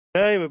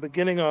Okay, we're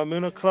beginning our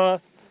Emuna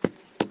Class.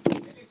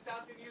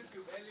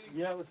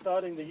 Yeah, we're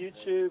starting the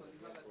YouTube,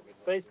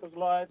 Facebook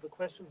Live. The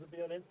questions will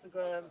be on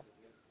Instagram.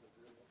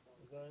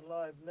 We're going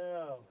live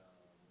now.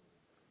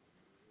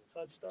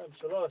 Touchdown,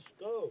 Shalosh,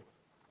 go.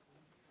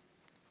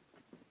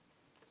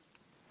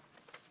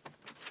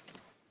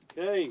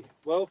 Okay,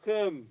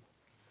 welcome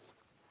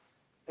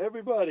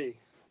everybody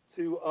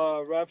to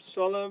our Rav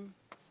Shalom,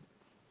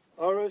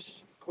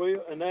 Arush, Koyu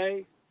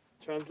Ane,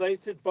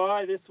 translated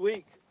by this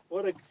week.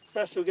 What a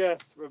special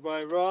guest,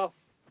 Rabbi Raf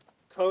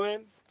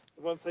Cohen.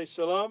 I want to say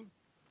Shalom.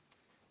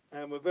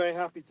 And we're very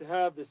happy to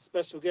have this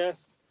special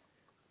guest,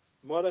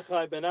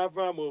 Mordechai Ben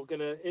Avraham. We're going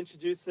to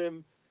introduce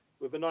him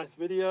with a nice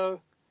video,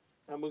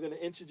 and we're going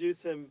to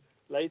introduce him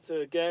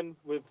later again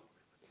with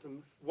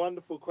some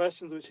wonderful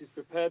questions which he's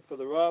prepared for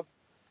the Rav.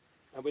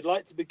 And we'd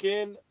like to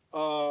begin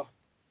our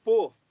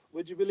fourth,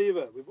 would you believe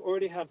it? We've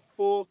already had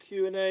 4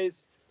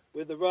 Q&As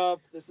with the Rav.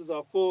 This is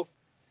our fourth,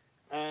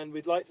 and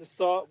we'd like to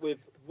start with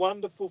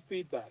wonderful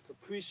feedback,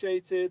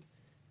 appreciated,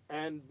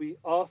 and we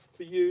ask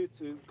for you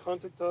to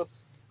contact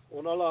us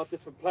on all our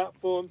different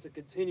platforms and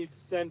continue to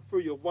send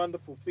through your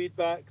wonderful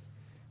feedbacks.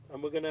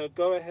 And we're going to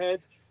go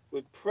ahead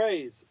with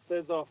praise. It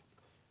says our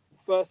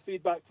first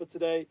feedback for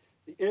today,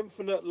 the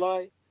infinite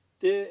light,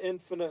 dear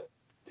infinite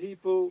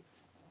people,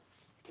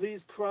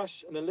 please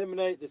crush and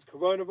eliminate this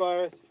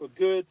coronavirus for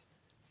good.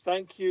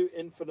 Thank you,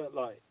 infinite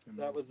light.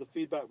 That was the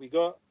feedback we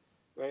got.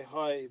 Very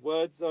high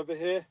words over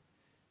here.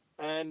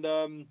 And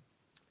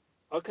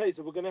okay,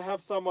 so we're going to have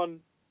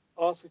someone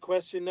ask a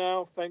question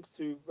now, thanks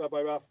to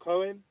Rabbi Raf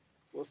Cohen.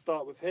 We'll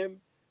start with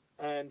him,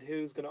 and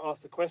who's going to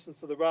ask the questions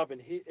for the Rab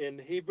in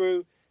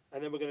Hebrew,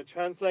 and then we're going to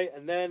translate.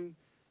 And then,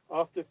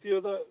 after a few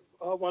of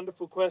our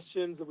wonderful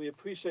questions that we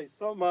appreciate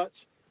so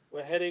much,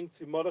 we're heading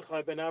to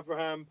Mordechai Ben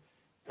Avraham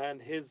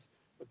and his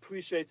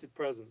appreciated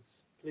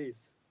presence.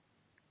 Please.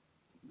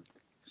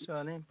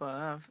 שואלים פה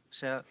הרב,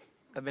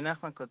 שרבי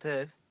נחמן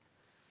כותב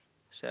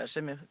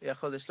שהשם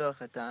יכול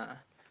לשלוח את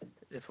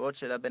הרפואות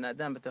של הבן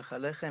אדם בתוך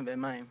הלחם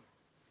ומים.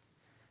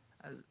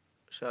 אז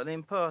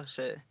שואלים פה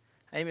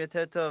האם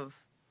יותר טוב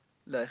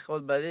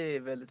לאכול בריא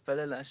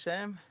ולהתפלל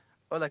להשם,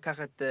 או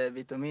לקחת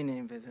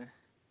ויטמינים וזה.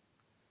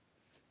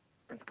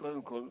 אז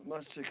קודם כל,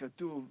 מה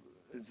שכתוב,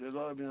 זה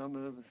לא רבי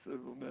נחמן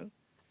בסוף אומר,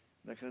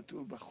 זה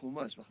כתוב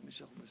בחומש,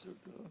 בחמישה חומש של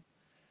התורה,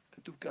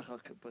 כתוב ככה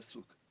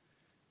כפסוק,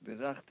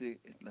 ברכתי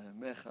את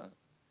לחמך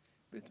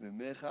ואת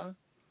מימיך,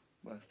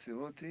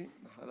 והסירותי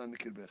מחלה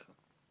מקרבך.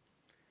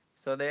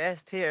 So they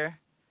asked here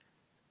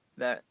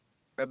that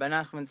Rabbi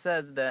Nachman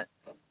says that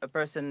a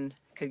person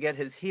could get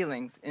his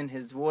healings in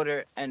his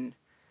water and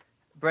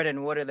bread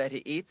and water that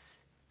he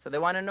eats. So they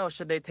want to know,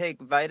 should they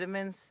take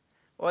vitamins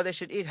or they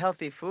should eat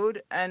healthy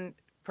food and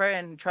pray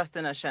and trust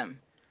in Hashem?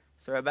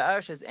 So Rabbi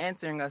Arush is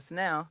answering us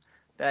now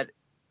that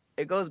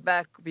it goes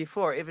back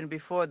before, even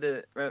before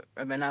the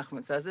Rabbi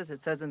Nachman says this.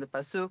 It says in the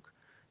pasuk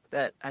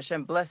that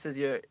Hashem blesses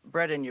your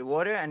bread and your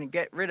water and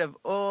get rid of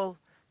all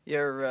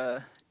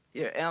your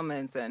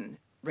ailments and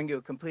bring you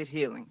a complete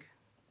healing.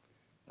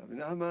 רבי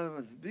נחמן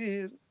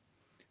מסביר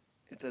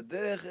את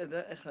הדרך,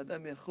 איך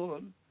אדם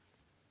יכול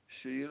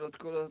שיהיה לו את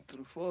כל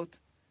התרופות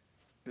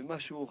במה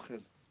שהוא אוכל.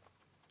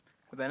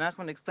 Rabbi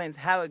Nachman explains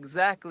how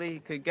exactly he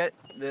could get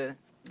the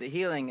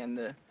healing and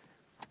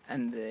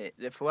the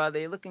refuah that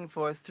you're looking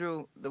for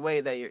through the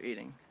way that you're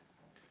eating.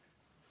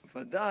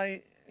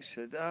 ודאי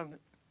שאדם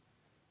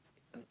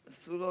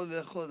אסור לו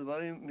לאכול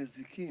דברים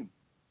מזיקים.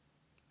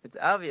 It's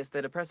obvious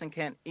that a person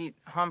can't eat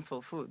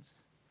harmful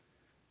foods.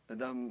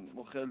 אדם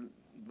אוכל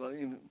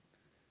דברים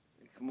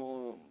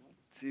כמו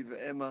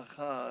צבעי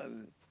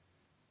מאכל,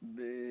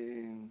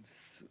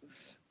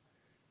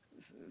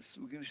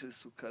 בסוגים של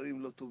סוכרים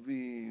לא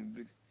טובים,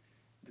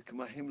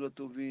 בקמחים לא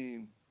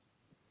טובים.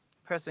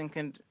 Person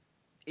can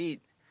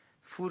eat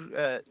food,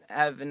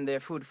 have in their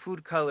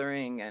food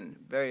coloring and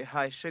very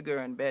high sugar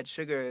and bad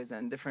sugars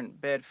and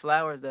different bad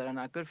flours that are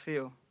not good for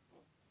you.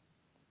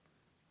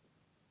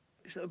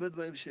 יש הרבה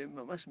דברים שהם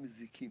ממש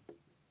מזיקים.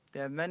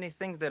 There are many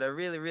things that are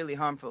really, really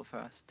harmful for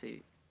us to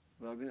eat.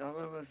 רבי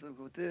נחמן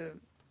כותב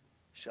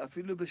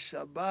שאפילו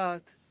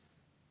בשבת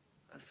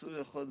אסור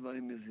לאכול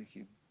דברים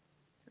מזיקים.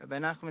 Rabbi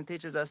Nachman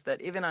teaches us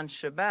that even on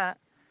Shabbat,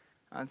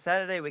 on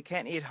Saturday, we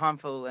can't eat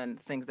harmful and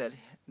things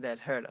that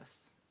hurt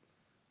us.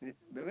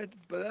 באמת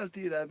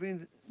התפללתי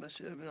להבין מה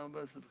שרבי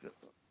נחמן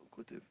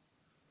כותב.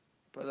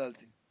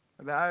 התפללתי.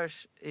 Rabbi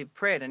Arush, he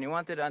prayed and he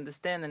wanted to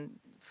understand and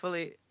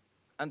fully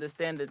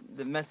understand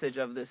the message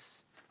of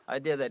this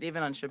idea that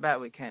even on Shabbat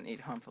we can't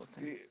eat harmful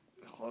things.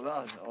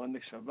 לכאורה זה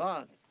עונג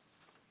שבת.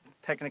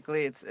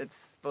 Technically, it's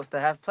supposed to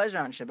have pleasure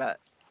on Shabbat.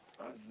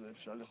 אז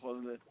אפשר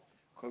לאכול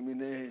כל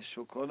מיני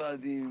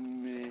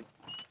שוקולדים,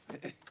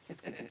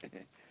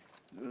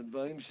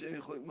 דברים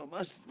שיכולים,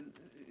 ממש,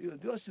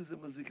 יודע שזה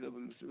מזיק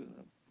לבריאות של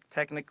אדם.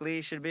 Technically,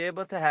 you should be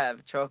able to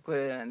have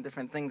chocolate and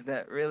different things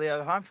that really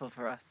are harmful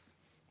for us.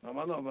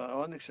 למה לא? אבל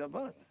עונג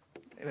שבת.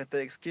 With the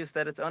excuse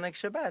that it's Oneg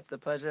Shabbat, the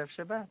pleasure of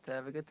Shabbat, to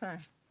have a good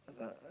time.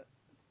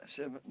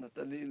 השם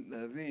נתן לי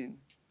להבין,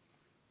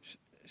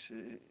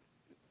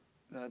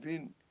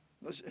 להבין,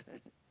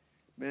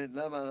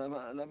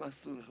 למה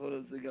אסור לאכול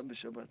את זה גם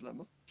בשבת?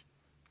 למה?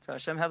 So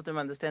Hashem helped him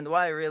understand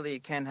why really you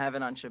can't have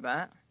it on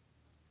Shabbat.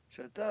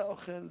 כשאתה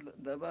אוכל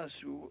דבר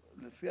שהוא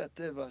לפי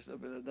הטבע של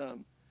הבן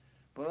אדם,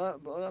 בורא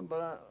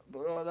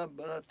העולם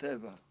ברא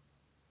טבע.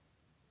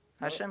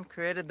 Hashem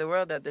created the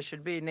world that there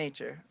should be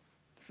nature.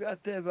 לפי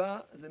הטבע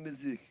זה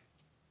מזיק.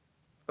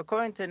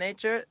 According to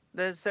nature,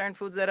 there's certain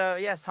foods that are,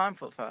 yes,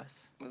 harmful for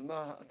us. אז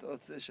מה אתה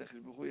רוצה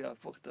שהקדוש ברוך הוא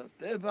יהפוך את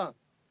הטבע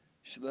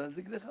שלא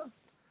יזיק לך?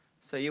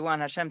 So you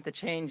want Hashem to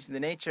change the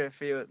nature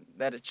for you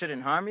that it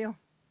shouldn't harm you?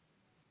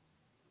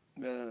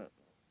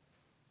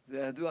 זה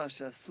ידוע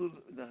שאסור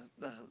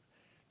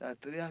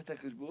להטריח את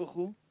הקדוש ברוך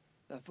הוא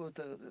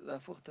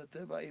להפוך את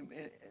הטבע אם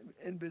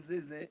אין בזה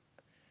איזה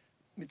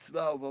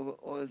מצווה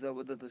או איזה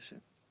עבודת השם.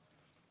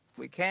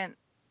 We can't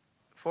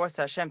force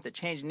Hashem to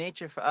change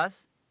nature for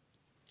us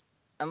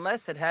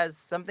unless it has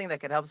something that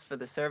could help us for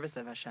the service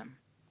of Hashem.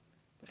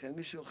 לכן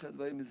מי שאוכל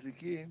דברים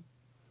מזיקים,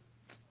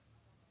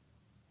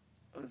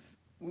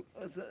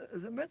 אז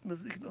זה באמת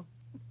מזיק לו.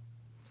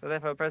 So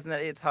therefore, a person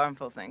that eats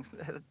harmful things,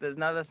 there's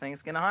another thing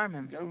that's going to harm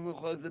him, גם אם הוא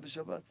אוכל את זה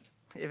בשבת.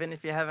 even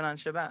if you have it on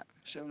Shabbat.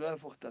 השם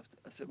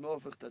לא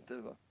הופך את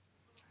הטבע.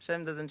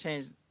 Hashem doesn't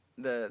change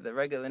the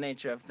regular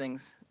nature of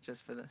things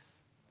just for this.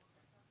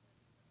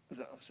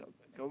 עכשיו,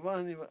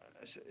 כמובן,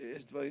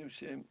 יש דברים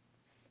שהם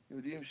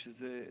יודעים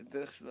שזה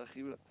דרך של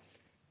אכילה,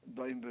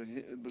 דברים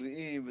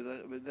בריאים,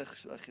 בדרך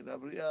של אכילה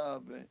בריאה,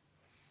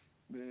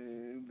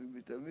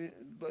 בוויטמין,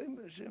 דברים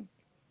שהם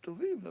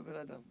טובים לבן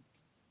אדם.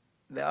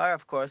 There are,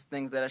 of course,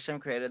 things that Hashem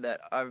created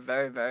that are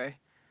very, very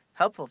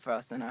helpful for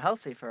us and are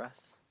healthy for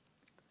us.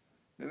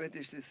 באמת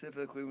יש לי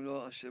ספר, קוראים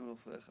לו השם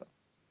רופאך.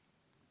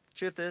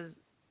 Truth is,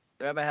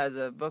 the Rabbi has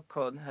a book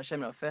called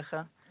Hashem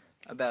Rofecha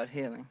about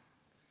healing.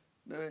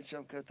 באמת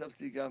שם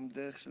כתבתי גם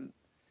דרך של,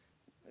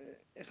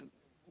 איך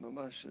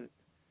ממש,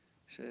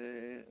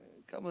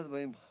 שכמה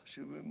דברים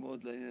חשובים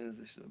מאוד לעניין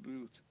הזה של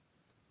הבריאות.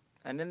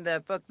 And in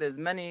that book, there's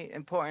many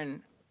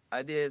important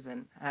ideas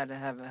on how to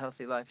have a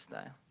healthy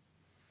lifestyle.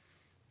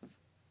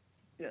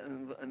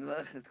 אני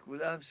מברך את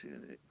כולם,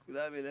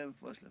 שכולם יהיה להם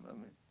רפואה שלמה,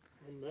 אמן.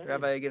 The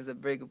Rabbi gives a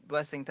big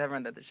blessing to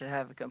everyone that they should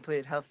have a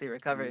complete, healthy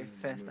recovery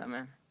fast.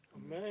 Amen.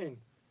 Amen.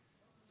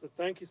 So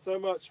thank you so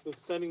much for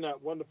sending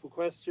that wonderful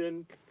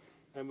question.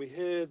 And we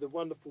hear the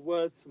wonderful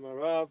words from our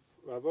Rav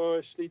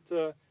Arush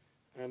Shlita,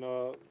 and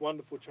our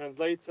wonderful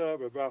translator,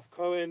 Rav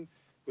Cohen.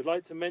 We'd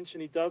like to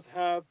mention he does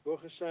have,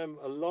 Baruch Hashem,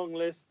 a long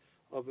list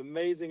of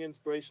amazing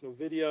inspirational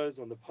videos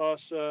on the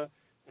Parsha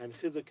and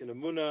Chizuk and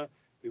Emuna.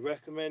 We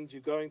recommend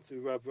you going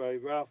to Rabbi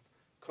Ralph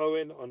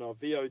Cohen on our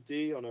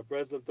VOD, on our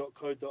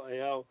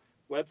breslov.co.al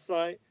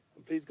website.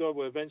 And please God,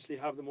 we'll eventually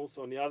have them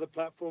also on the other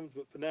platforms,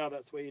 but for now,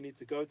 that's where you need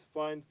to go to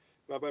find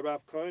Rabbi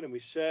Ralph Cohen, and we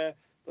share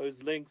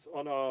those links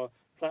on our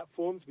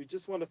platforms. We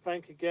just want to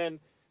thank again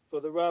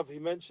for the Rav. He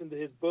mentioned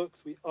his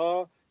books. We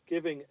are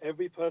giving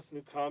every person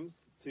who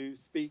comes to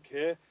speak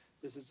here.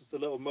 This is just a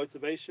little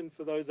motivation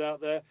for those out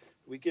there.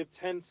 We give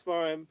 10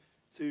 Svarim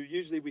to,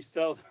 usually we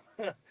sell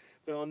them,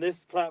 but on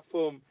this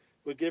platform,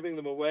 we're giving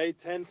them away.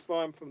 10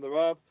 Svarim from the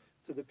Rav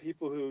to the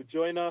people who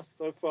join us.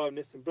 So far,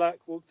 Nissan Black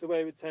walked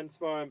away with 10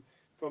 Svarim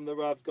from the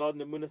Rav's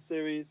Garden Emuna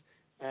series.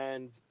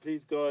 And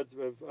please God,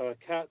 with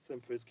Katz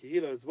and for his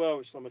Kehila as well,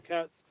 with Shlomo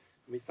Katz.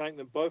 And we thank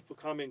them both for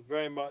coming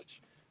very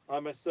much. I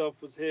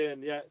myself was here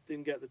and yet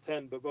didn't get the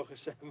 10, but Baruch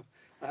Hashem,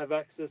 I have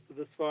access to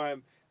this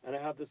Svarim, and I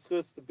have the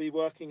schus to be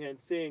working here and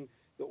seeing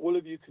that all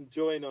of you can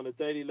join on a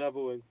daily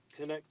level and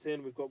connect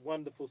in. We've got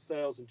wonderful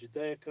sales in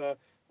Judaica,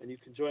 and you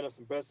can join us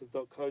on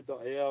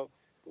breslov.co.al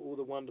for all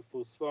the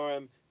wonderful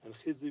Svarim and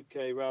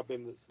Chizuke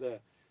Rabbim that's there.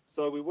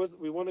 So we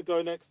want to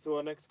go next to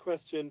our next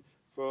question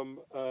from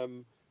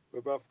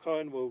Rabbi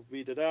Cohen. We'll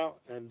read it out,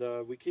 and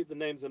we keep the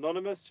names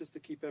anonymous just to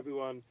keep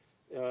everyone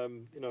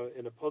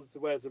in a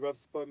positive way. As the Rav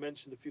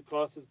mentioned a few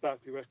classes back,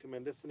 we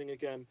recommend listening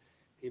again.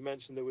 He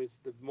mentioned that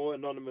the more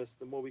anonymous,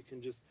 the more we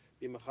can just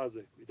be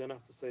machazik. We don't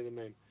have to say the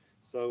name.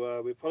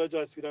 So we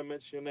apologize if we don't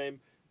mention your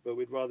name, but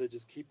we'd rather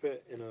just keep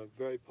it in a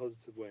very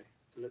positive way.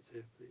 So let's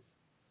hear, please.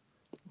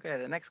 Okay,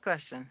 the next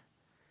question.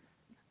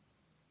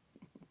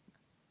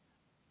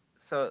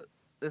 So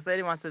this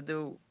lady wants to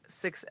do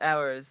 6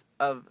 hours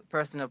of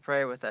personal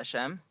prayer with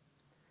Hashem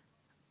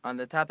on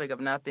the topic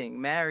of not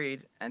being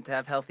married and to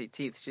have healthy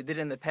teeth. She did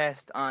in the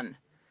past on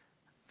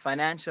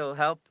financial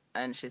help,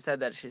 and she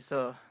said that she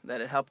saw that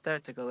it helped her.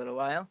 It took a little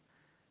while.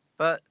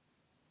 But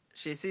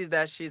she sees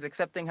that she's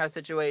accepting her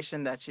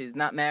situation, that she's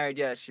not married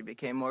yet. She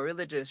became more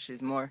religious.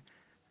 She's more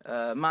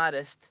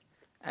modest.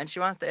 And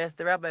she wants to ask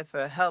the rabbi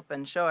for help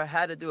and show her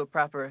how to do a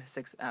proper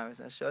 6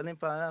 hours. שואלים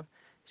פה הרב,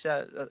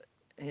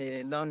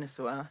 היא לא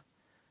נשואה,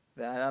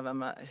 והרב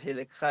אמר, היא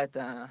לקחה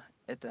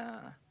את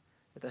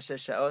 6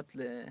 שעות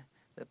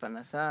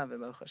לפרנסה,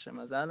 וברוך השם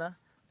עזר לה,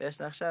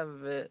 ויש לה עכשיו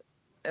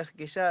איך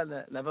גישה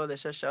לעבור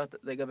ל6 שעות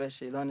לגבי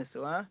שהיא לא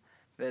נשואה,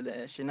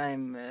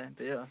 ולשיניים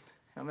בריאות.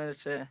 היא אומרת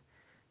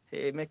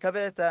שהיא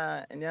מקבלת את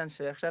העניין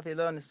שעכשיו היא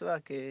לא נשואה,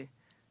 כי היא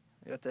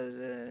יותר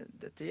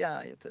דתייה,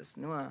 יותר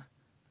שנואה,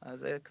 אז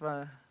זה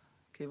כבר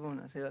כיוון,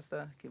 אז היא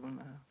עשתה כיוון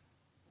מהר.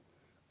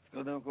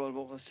 קודם כל,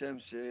 ברוך השם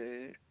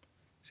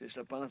שיש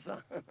לה פרנסה.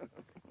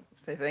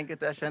 Say thank you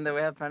to Hashem that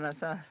we have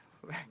parnasa.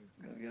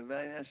 לגבי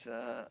העניין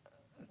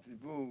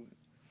שהציבור,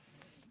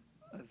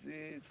 אז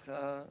היא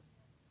צריכה,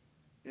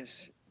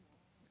 יש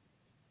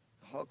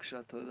חוק של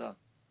התודה.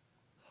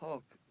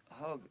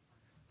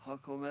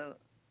 חוק אומר,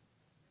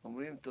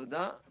 אומרים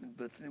תודה,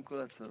 מתבטלים כל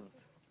הצרות.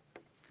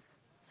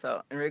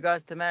 So, in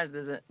regards to marriage,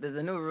 there's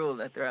a new rule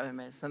that the Rabbi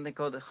made, something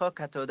called the Chok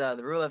HaTodah,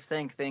 the rule of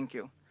saying thank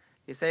you.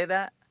 You say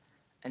that,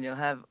 and you'll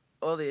have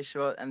all the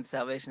yeshua and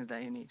salvations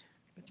that you need.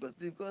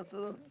 מתבטלים כל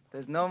הצרות.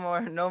 There's no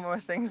more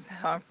things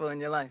harmful in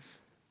your life.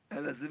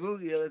 על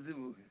הזיווג, יהיה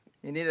לזיווג.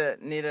 You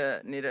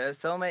need a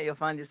soulmate, you'll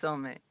find your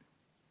soulmate.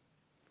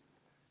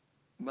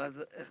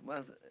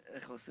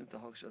 איך עושים את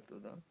החוק של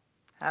התודה?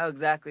 How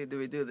exactly do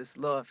we do this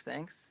law of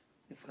thanks?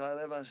 היא צריכה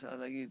רבע שעה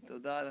להגיד,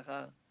 תודה לך,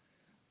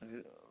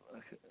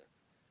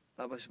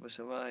 אבא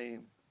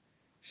שבשמיים,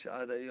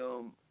 שעד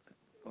היום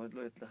עוד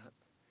לא התלהב.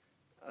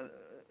 היא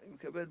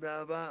מקבלת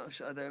באהבה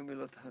שעד היום היא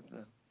לא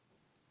תחתנה.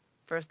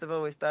 First of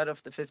all, we start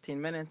off the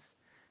 15 minutes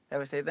that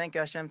we say, thank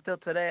you Hashem, till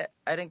today,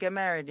 I didn't get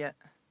married yet.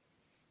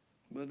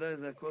 בוודאי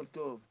זה הכל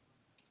טוב.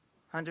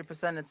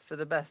 100% it's for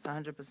the best,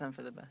 100%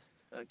 for the best.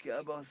 כי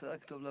אבא עושה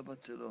רק טוב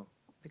לבת שלו.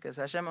 Because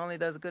Hashem only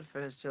does good for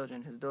his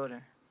children, his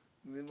daughter.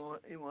 ואם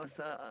הוא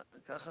עשה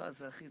ככה,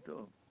 זה הכי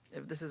טוב.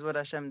 If this is what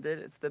Hashem did,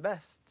 it's the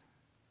best.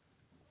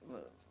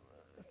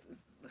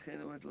 לכן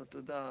היא אומרת לו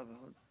תודה.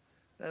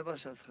 רבע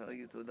שעה צריכה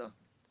להגיד תודה.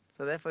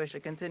 So therefore, you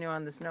should continue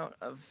on this note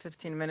of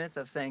 15 minutes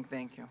of saying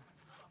thank you.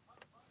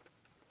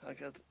 אחר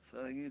כך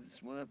צריכה להגיד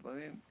 8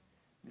 פעמים,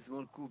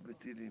 מזמור ק'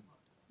 בתהילים.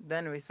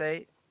 Then we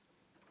say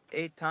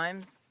 8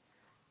 times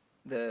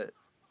the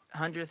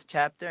 100th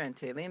chapter in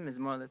Tehillim is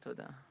Mor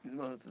Todah.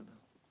 מזמור תודה.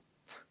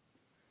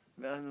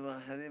 ואנו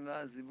מאחלים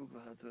לה זיווג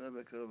וחתונה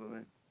בקרוב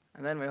אמן.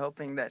 And then we're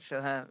hoping that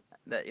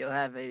you'll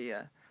have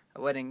a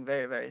wedding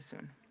very, very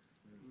soon.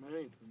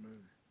 Amen.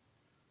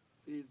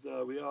 Please,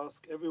 we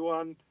ask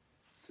everyone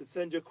to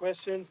send your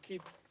questions.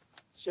 Keep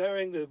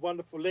sharing the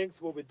wonderful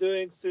links, what we're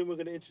doing. Soon we're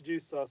going to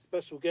introduce our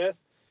special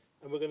guest,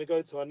 and we're going to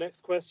go to our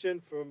next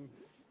question from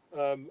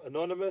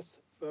Anonymous,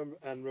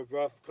 and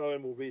Rav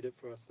Cohen will read it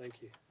for us.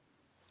 Thank you.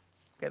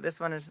 Okay, this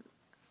one is,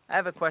 I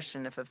have a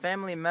question. If a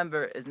family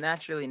member is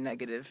naturally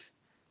negative,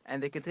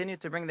 and they continue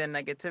to bring their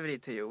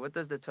negativity to you, what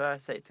does the Torah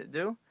say to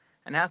do?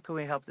 And how can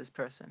we help this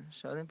person?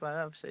 שואלים פה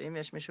עליו שאם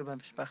יש מישהו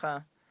במשפחה,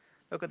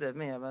 לא כותב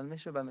מי, אבל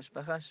מישהו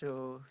במשפחה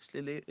שהוא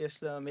שלילי,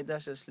 יש לו מידה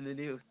של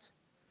שליליות.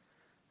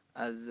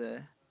 אז,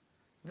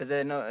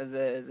 וזה,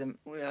 זה...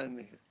 הוא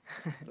יענה.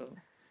 טוב.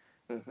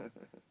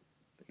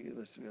 תגיד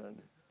לו שהוא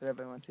יענה. The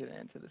Rabbi wants you to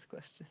answer this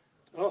question.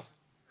 Oh,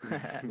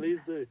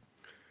 please do.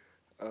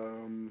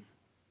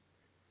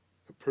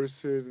 A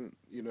person,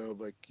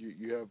 like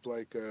you have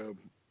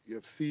you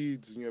have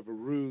seeds and you have a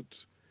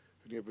root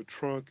and you have a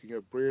trunk and you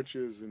have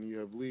branches and you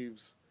have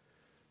leaves.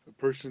 A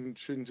person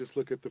shouldn't just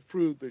look at the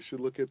fruit, they should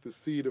look at the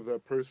seed of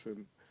that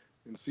person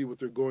and see what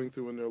they're going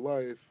through in their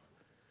life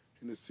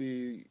and to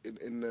see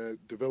and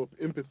develop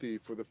empathy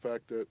for the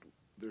fact that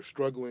they're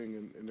struggling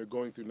and they're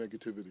going through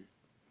negativity.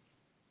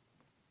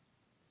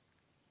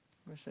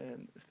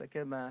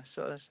 ושנסתכל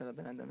בשורש של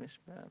הבן אדם יש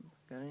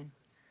בגרעין,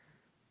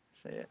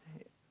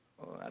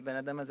 שהבן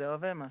אדם הזה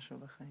עובר משהו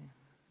בחיים.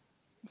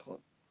 נכון.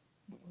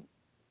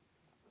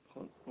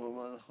 הוא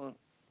אמר נכון.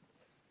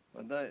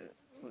 ודאי,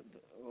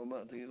 הוא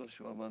אמר, תגיד לו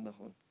שהוא אמר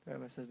נכון. The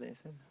Rabbi says that he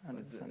said 100%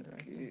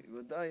 right. כי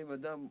ודאי אם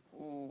אדם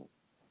הוא,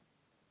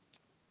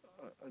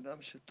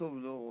 אדם שטוב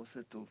לו, הוא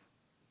עושה טוב.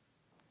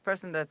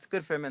 Person that's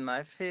good for him in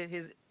life, he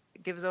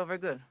gives over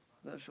good.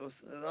 אדם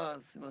שעושה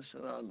רע, סימן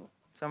שרע לו.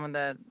 Someone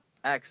that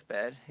acts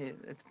bad,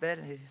 it's bad,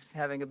 he's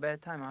having a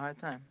bad time, a hard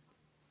time.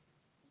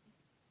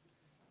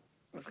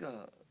 אז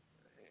ככה,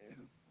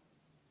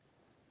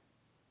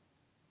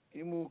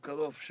 אם הוא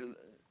קרוב של,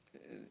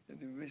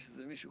 אני מבין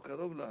שזה מישהו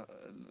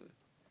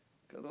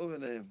קרוב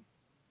אליהם,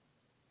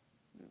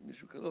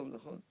 מישהו קרוב,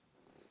 נכון?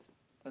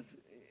 אז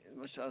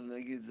למשל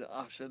נגיד זה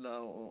אח שלה,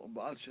 או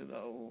בעל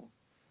שלה,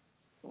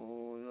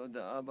 או לא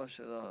יודע, אבא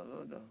שלה, לא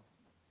יודע.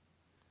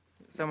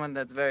 Someone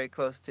that's very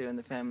close to you in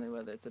the family,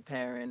 whether it's a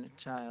parent, a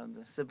child,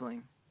 a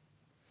sibling.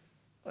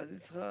 אז היא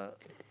צריכה,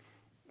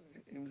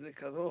 אם זה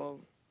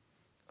קרוב,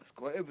 אז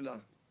כואב לה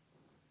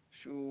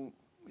שהוא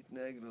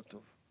מתנהג לא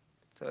טוב.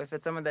 So if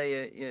it's someone that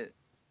you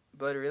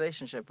build a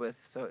relationship with,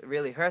 so it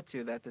really hurts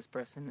you that this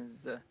person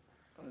is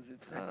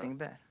acting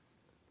bad.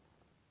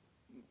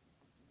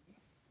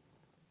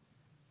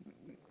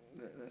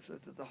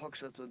 לעשות את החוק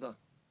של התודה.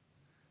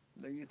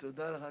 להגיד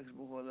תודה לך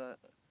כשברוך על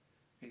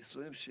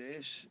היסורים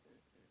שיש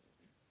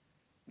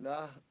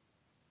לה,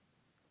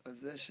 על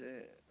זה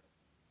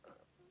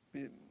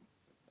שהבן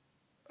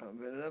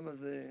אדם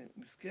הזה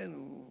מסכן,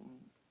 הוא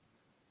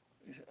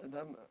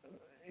אדם,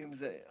 אם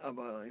זה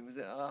אבא, אם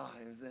זה אח,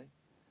 אם זה,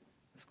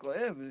 אז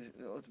כואב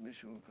לראות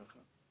מישהו ככה.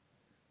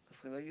 אז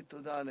צריכים להגיד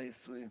תודה על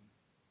היסורים.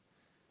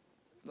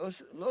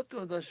 לא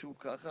תודה שהוא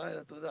ככה,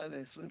 אלא תודה על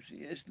היסורים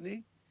שיש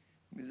לי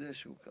מזה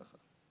שהוא ככה.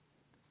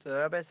 So the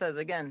Rabbi says,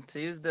 again, to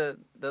use the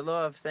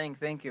law of saying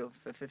thank you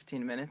for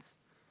 15 minutes,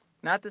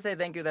 Not to say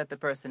thank you that the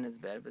person is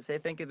bad, but say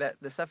thank you that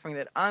the suffering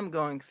that I'm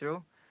going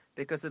through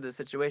because of the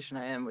situation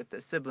I am with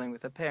a sibling,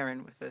 with a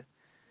parent,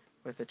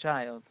 with a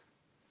child.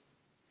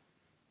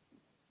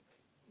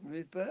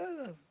 להתפלל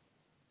עליו.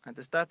 And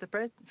to start to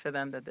pray for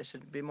them that they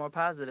should be more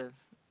positive.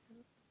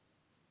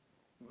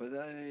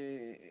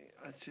 ודאי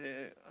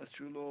עד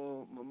שהוא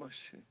לא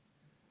ממש...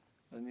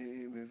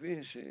 אני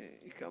מבין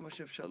שכמה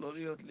שאפשר לא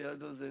להיות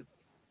לידו זה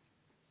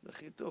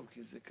הכי טוב,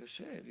 כי זה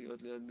קשה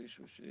להיות ליד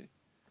מישהו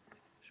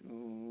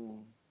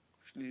שהוא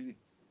שלילי.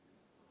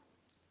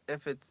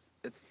 If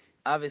it's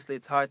obviously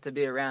it's hard to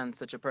be around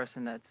such a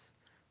person that's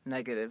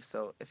negative,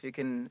 so if you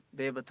can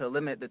be able to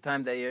limit the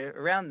time that you're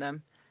around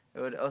them, it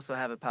would also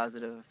have a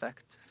positive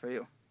effect for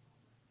you.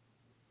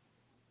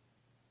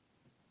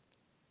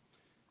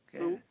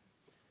 So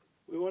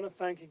we want to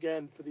thank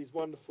again for these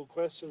wonderful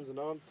questions and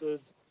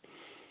answers,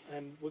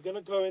 and we're going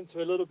to go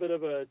into a little bit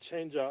of a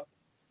change up.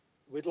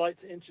 We'd like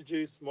to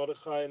introduce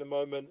Mordechai in a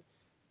moment,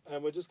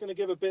 and we're just going to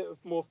give a bit of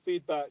more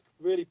feedback,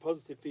 really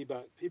positive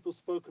feedback. People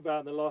spoke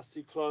about in the last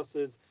two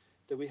classes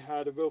that we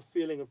had a real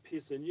feeling of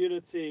peace and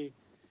unity,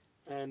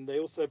 and they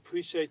also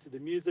appreciated the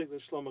music, the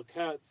Shalom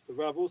Katz, the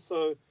Rav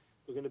also.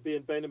 We're going to be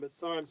in Bein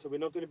HaMetzarim, so we're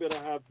not going to be able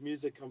to have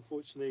music,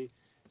 unfortunately.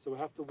 So we'll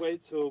have to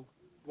wait till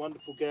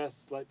wonderful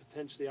guests like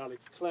potentially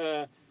Alex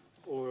Clare,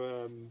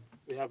 or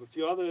we have a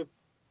few other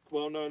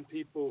well-known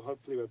people.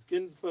 Hopefully we have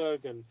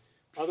Ginsberg and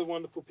other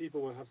wonderful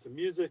people. We'll have some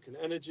music and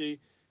energy.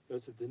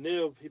 Joseph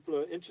Daniel, people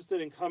are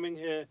interested in coming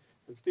here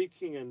and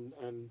speaking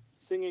and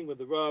singing with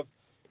the Rav.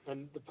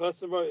 And the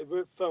person wrote,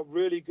 it felt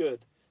really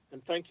good.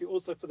 And thank you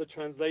also for the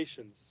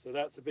translations. So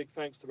that's a big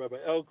thanks to Rabbi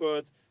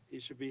Elgod. He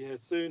should be here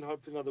soon,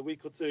 hopefully another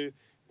week or two.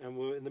 And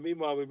in the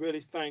meanwhile, we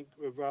really thank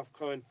Rav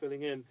Cohen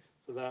filling in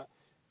for that.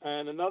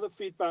 And another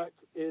feedback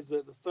is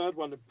that the third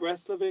one, the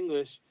Breslov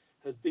English,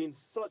 has been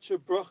such a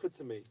bracha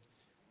to me.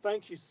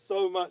 Thank you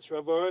so much,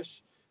 Rav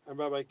Arush and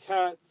Rabbi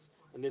Katz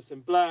and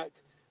Nissim Black,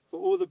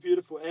 for all the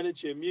beautiful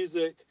energy and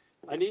music.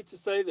 I need to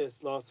say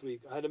this last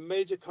week. I had a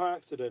major car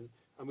accident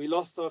and we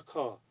lost our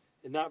car.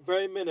 In that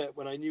very minute,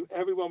 when I knew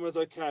everyone was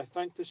okay, I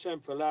thanked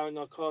Hashem for allowing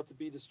our car to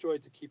be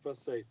destroyed to keep us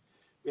safe.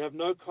 We have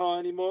no car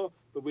anymore,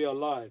 but we are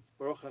alive.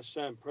 Baruch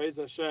Hashem. Praise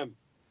Hashem.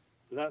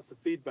 So that's the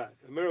feedback.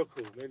 A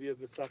miracle. Maybe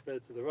you've misapped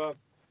to the Rav.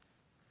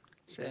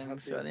 שהם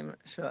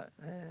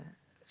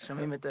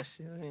שומעים את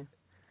השיעורים.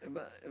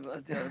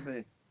 הבנתי הרבה.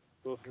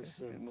 Baruch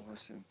Hashem. ברוך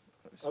השם.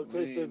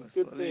 Okay, so it's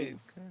good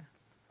things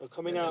are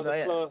coming out of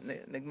the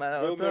class.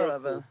 נגמר Real האוטו,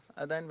 אבל miracles.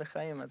 עדיין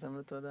בחיים, אז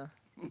אמרו תודה.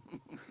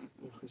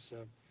 Baruch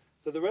Hashem.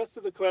 So the rest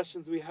of the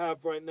questions we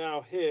have right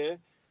now here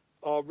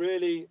are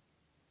really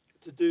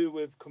to do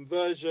with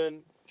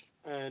conversion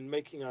and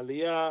making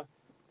aliyah.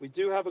 We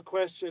do have a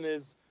question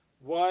is,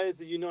 why is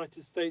the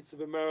United States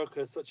of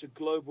America such a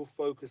global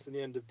focus in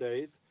the end of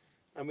days?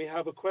 And we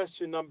have a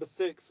question number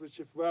 6, which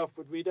if Ralph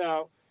would read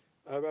out,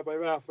 Rabbi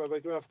Ralph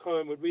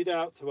Cohen would read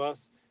out to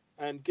us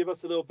and give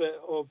us a little bit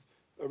of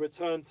a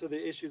return to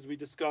the issues we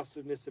discussed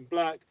with Nissim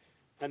Black.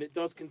 And it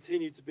does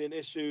continue to be an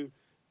issue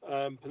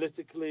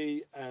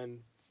politically and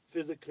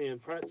physically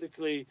and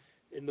practically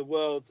in the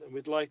world, and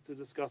we'd like to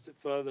discuss it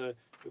further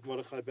with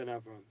Mordechai Ben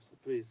Avraham. So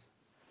please,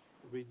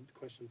 read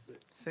question 6.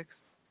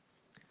 6.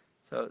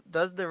 So,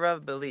 does the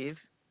Rav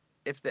believe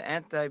if the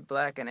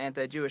anti-black and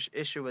anti-Jewish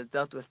issue was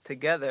dealt with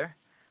together,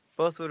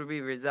 both would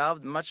be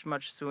resolved much,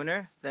 much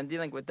sooner than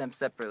dealing with them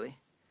separately?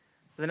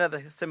 There's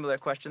another similar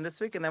question this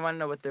week, and I want to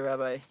know what the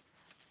Rabbi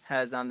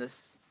has on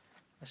this.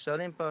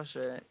 שואלים פה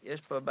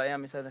שיש פה בעיה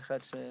מצד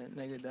אחד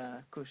שנגד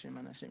הכושים,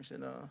 אנשים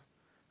שלא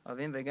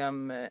אוהבים,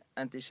 וגם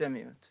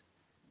אנטישמיות.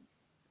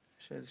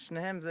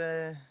 ששניהם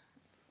זה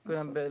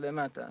כולם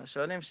למטה.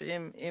 שואלים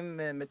שאם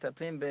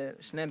מטפלים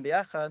בשניהם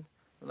ביחד,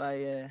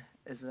 אולי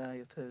עזרה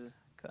יותר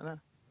קלה.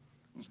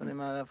 שואלים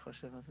מה הרב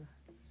חושב על זה.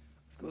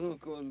 אז קודם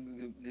כל,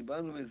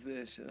 דיברנו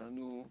בזה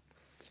שאנחנו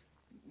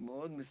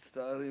מאוד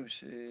מצטערים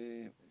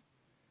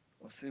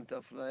שעושים את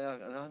האפליה.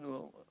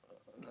 אנחנו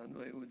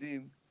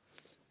היהודים,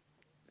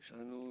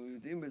 שאנחנו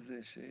יודעים בזה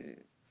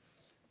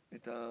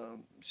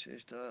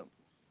שיש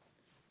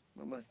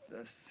ממש את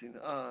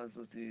השנאה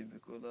הזאת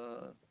וכל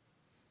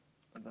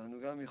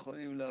אנחנו גם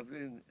יכולים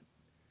להבין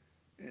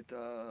את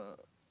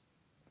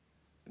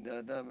בני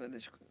אדם האלה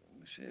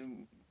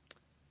שהם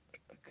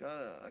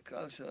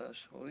הקהל של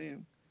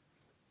השחורים,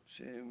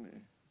 שהם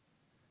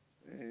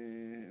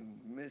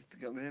באמת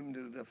גם הם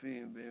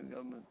נרדפים והם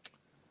גם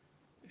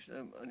יש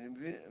להם, אני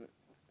מבין,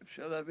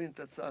 אפשר להבין את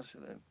הצער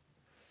שלהם.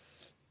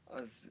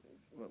 אז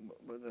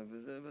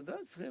וזה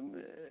ודאי צריכים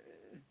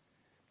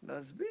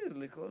להסביר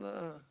לכל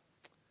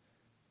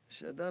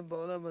שאדם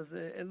בעולם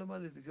הזה אין לו מה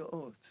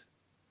להתגאות.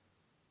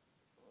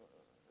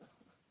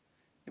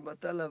 אם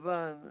אתה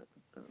לבן,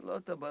 לא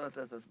אתה בראת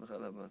את עצמך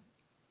לבן.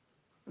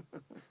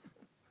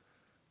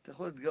 אתה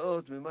יכול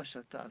להתגאות ממה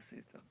שאתה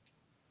עשית.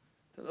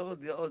 אתה לא יכול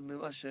להתגאות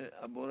ממה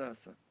שהבורא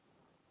עשה.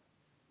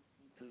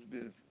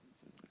 תסביר.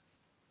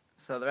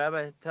 So the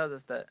rabbi tells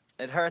us that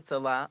it hurts a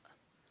lot,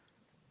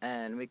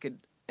 and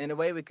in a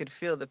way we could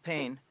feel the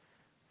pain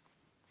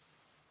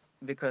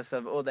because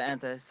of all the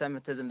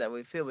anti-Semitism that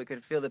we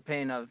could feel the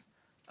pain of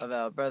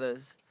our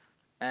brothers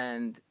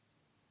and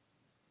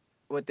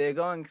what they're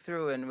going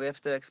through, and we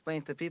have to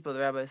explain to people. The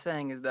rabbi is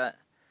saying is that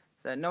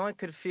no one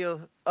could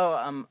feel, oh,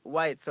 I'm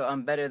white, so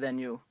I'm better than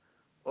you,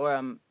 or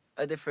I'm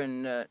a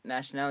different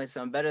nationality,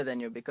 so I'm better than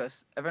you,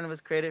 because everyone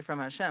was created from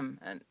Hashem,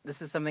 and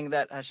this is something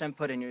that Hashem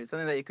put in you. It's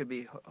something that you could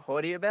be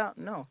haughty about?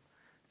 No.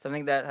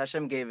 Something that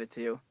Hashem gave it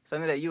to you.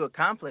 Something that you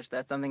accomplished.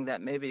 That's something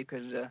that maybe you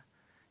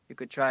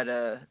could try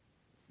to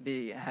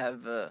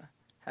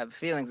have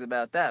feelings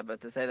about that.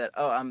 But to say that,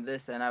 oh, I'm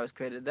this and I was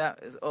created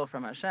that, is all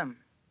from Hashem.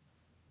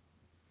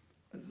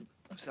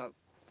 עכשיו,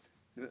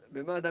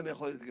 במה אדם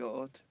יכול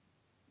להתגאות?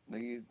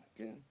 נגיד,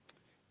 כן.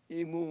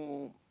 אם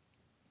הוא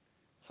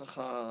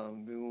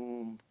חכם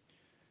והוא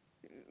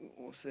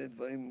עושה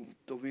דברים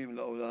טובים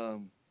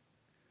לעולם,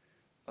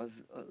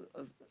 אז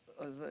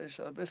יש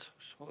הרבה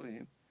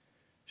שחורים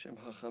שהם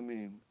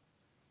חכמים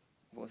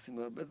ועושים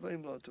הרבה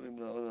דברים לא טובים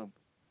לעולם.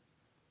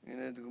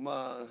 הנה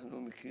דוגמה,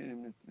 אנחנו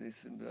מכירים את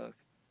ניסים ברק,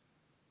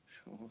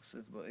 שהוא עושה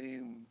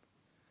דברים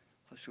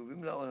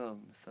חשובים לעולם,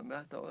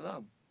 משמח את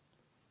העולם.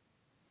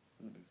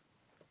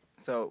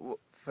 So,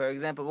 for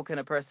example, what can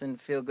a person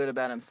feel good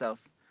about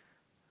himself?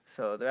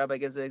 So the rabbi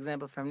gives the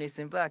example from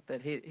Nisim Black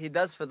that he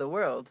does for the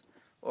world,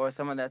 or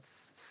someone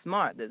that's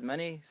smart. There's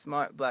many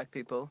smart black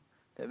people.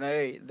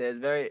 There's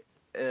very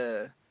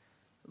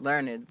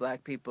learned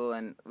black people,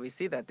 and we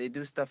see that they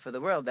do stuff for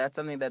the world. That's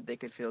something that they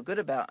could feel good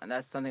about, and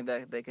that's something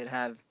that they could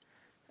have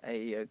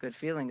a good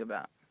feeling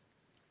about.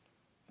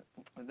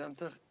 אדם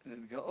צריך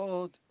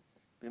להתגאות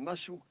במה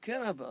שהוא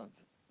כן עבד.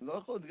 לא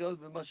יכול להתגאות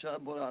במה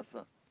שהבורא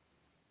עשה.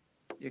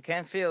 You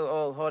can't feel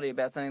all haughty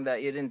about something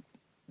that you didn't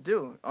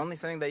do. Only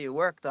something that you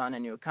worked on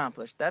and you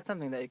accomplished. That's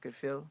something that you could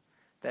feel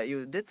that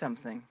you did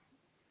something.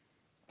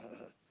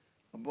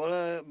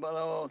 הבורא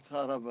ברא אותך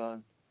לבן,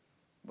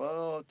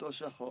 ברא אותו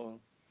שחור.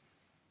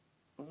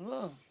 אז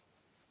מה?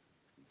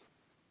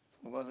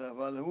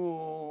 אבל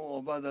הוא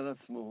עובד על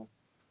עצמו,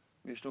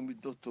 ויש לו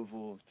מידות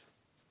טובות,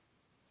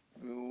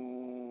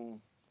 והוא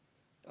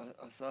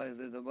עשה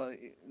איזה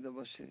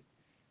דבר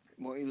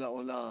שמועיל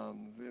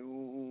לעולם,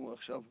 והוא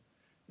עכשיו,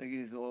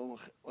 נגיד, הוא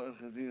עורך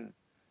חזיר,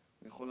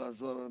 יכול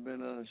לעזור הרבה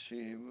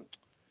לאנשים.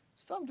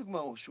 סתם דוגמה,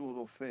 או שהוא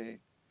רופא.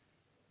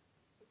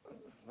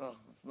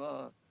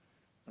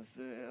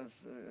 אז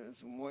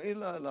הוא מועיל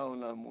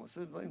לעולם, הוא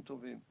עושה דברים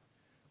טובים.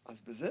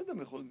 אז בזה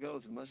אדם יכול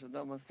להתגאות במה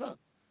שאדם עשה.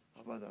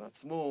 עבד על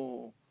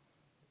עצמו,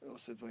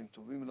 עושה דברים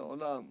טובים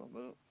לעולם,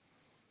 אבל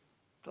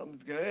אתה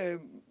מתגאה,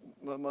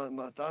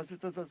 מה אתה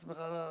עשית את עצמך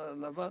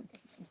לבן?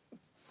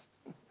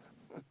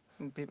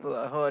 People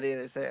are haughty.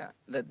 They say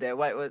that they're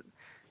white.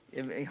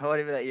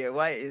 Haughty that you're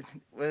white.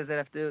 What does that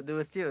have to do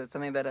with you? It's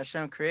something that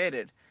Hashem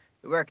created.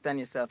 You worked on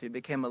yourself. You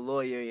became a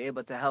lawyer. You're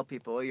able to help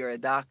people. Or you're a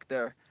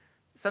doctor.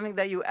 Something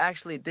that you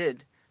actually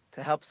did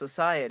to help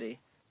society.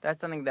 That's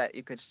something that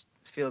you could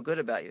feel good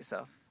about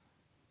yourself.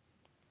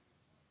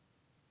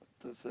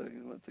 So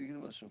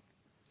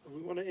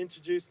we want to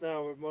introduce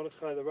now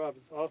Mordechai the Rav.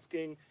 Is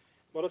asking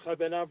Mordechai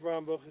Ben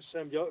Avraham, Baruch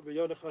Hashem,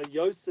 Mordechai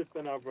Yosef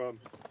Ben Avraham.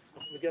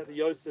 Let's forget the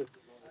Yosef.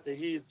 That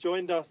he's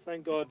joined us,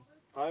 thank God.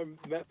 I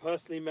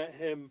personally met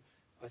him,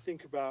 I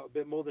think about a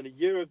bit more than a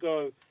year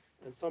ago,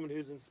 and someone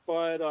who's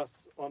inspired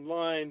us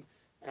online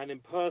and in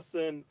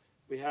person.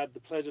 We had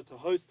the pleasure to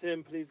host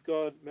him, please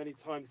God, many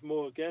times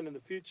more again in the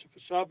future for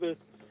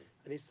Shabbos.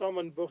 And he's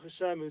someone, Baruch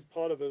Hashem, who's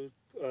part of a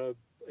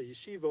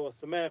yeshiva or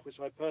samech, which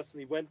I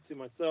personally went to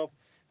myself,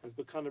 has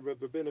become a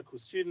rabbinical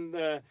student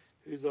there,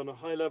 who's on a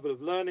high level of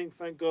learning,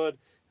 thank God.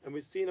 And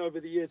we've seen over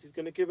the years, he's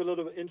going to give a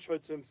little intro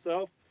to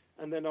himself,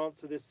 and then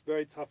answer this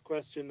very tough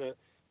question that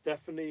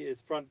definitely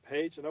is front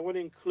page. And I want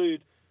to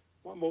include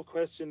one more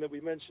question that we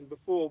mentioned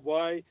before,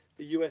 why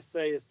the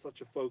USA is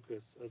such a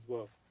focus as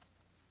well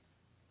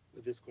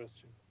with this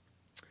question.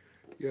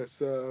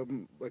 Yes,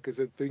 like I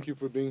said, thank you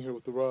for being here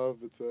with the Rav.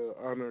 It's an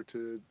honor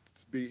to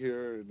be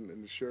here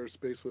and to share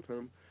space with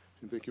him.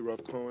 And thank you,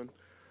 Rav Cohen.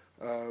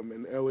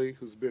 And Ellie,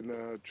 who's been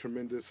a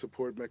tremendous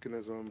support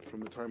mechanism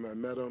from the time I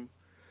met him.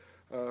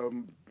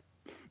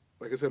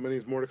 Like I said, my name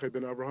is Mordechai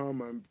Ben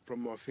Avraham. I'm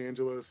from Los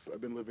Angeles.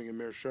 I've been living in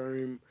Meir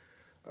Sharim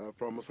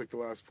for almost like the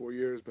last 4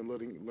 years. Been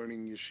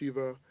learning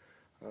yeshiva.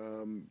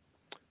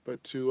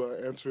 But to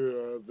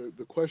answer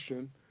the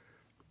question,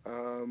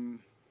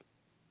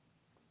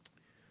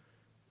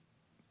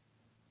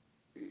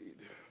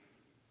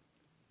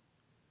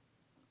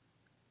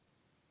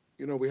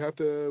 we have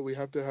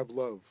to have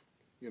love.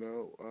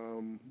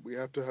 We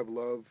have to have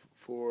love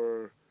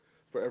for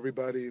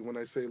everybody. When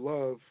I say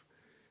love,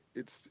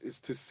 it's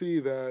to see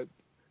that,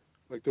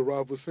 like the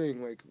Rav was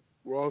saying, like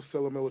we're all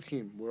Selam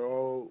Elohim. We're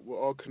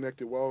all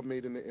connected. We're all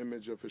made in the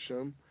image of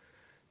Hashem.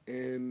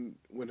 And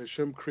when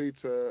Hashem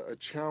creates a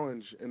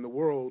challenge in the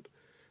world,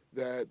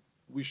 that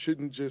we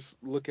shouldn't just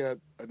look at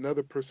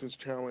another person's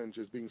challenge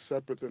as being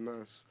separate than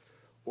us,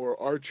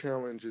 or our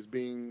challenge as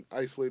being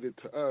isolated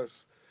to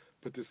us,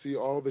 but to see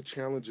all the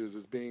challenges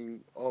as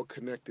being all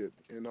connected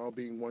and all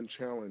being one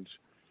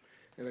challenge.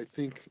 And I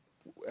think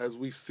as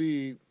we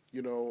see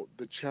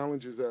the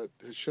challenges that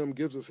Hashem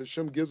gives us.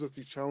 Hashem gives us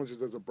these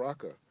challenges as a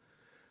bracha.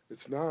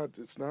 It's not.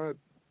 It's not.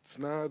 It's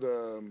not.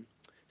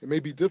 It may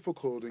be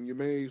difficult and you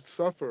may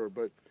suffer,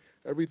 but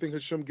everything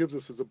Hashem gives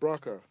us is a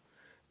bracha.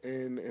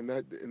 And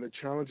the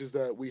challenges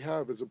that we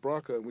have is a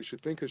bracha, and we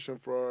should thank Hashem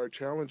for our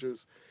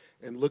challenges,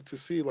 and look to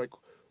see like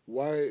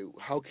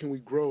how can we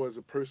grow as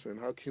a person?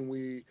 How can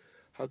we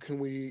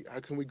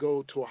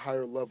go to a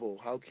higher level?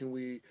 How can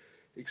we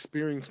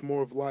experience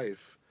more of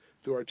life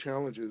through our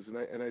challenges?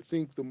 And I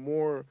think the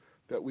more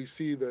that we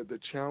see the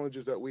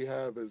challenges that we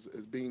have as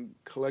being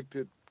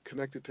connected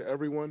to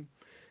everyone,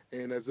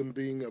 and as them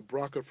being a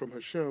bracha from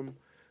Hashem,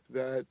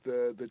 that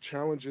the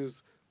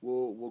challenges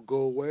will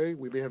go away.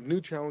 We may have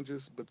new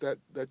challenges, but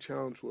that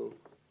challenge will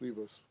leave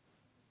us.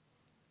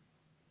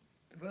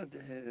 הבנתי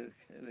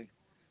חלק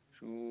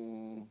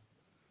שהוא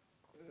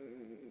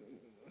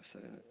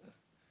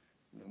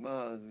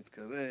למד,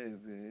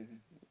 מתקרב,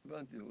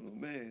 הבנתי, הוא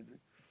לומד,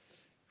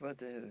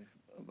 הבנתי חלק,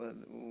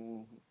 אבל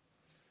הוא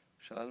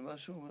שאל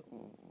משהו,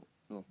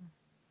 לא.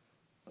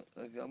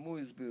 גם הוא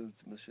הסביר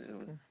את מה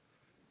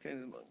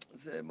כן,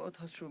 זה מאוד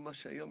חשוב מה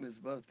שהיום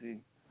הסברתי,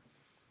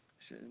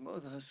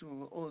 שמאוד חשוב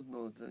מאוד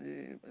מאוד.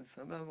 אני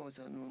שמח מאוד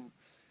שאנו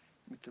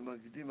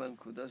מתמקדים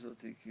בנקודה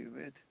הזאת, כי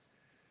באמת,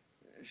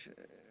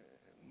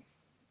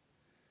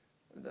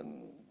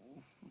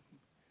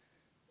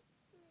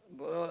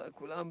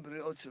 כולם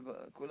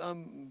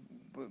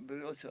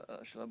בריאות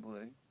של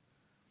הבורא,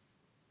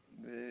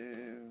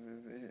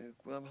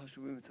 וכולם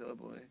חשובים אצל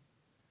הבורא,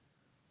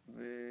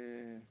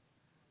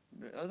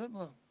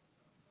 ואדמה,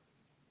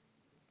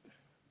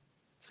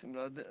 צריכים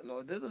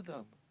לעודד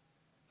אותם,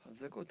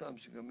 לחזק אותם,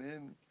 שגם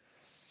הם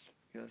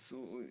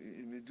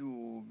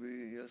ילמדו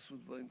ויעשו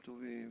דברים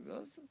טובים,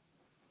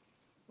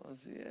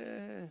 ואז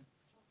יהיה...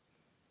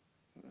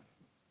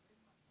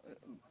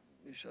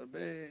 יש הרבה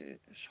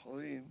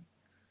שחורים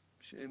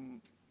שהם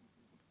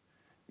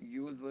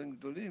הגיעו לדברים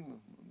גדולים,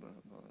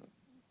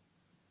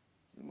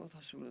 זה מאוד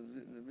חשוב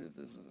להביא את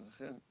זה,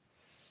 לכן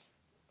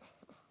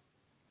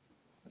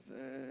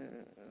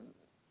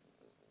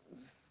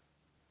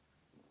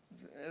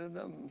אין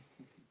אדם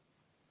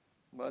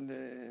מה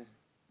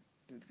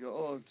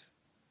להתגאות,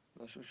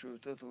 משהו שהוא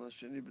יותר טוב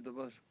מהשני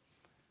בדבר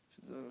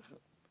שזה...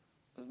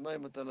 אז מה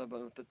אם אתה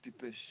לבן, אתה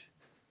טיפש?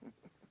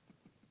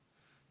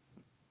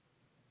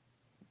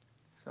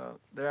 So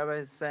the rabbi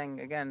is saying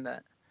again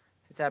that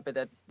he's happy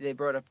that they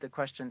brought up the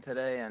question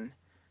today, and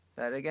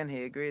that again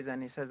he agrees,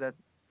 and he says that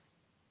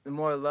the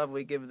more love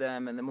we give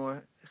them and the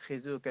more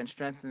chizuk and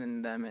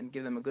strengthen them and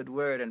give them a good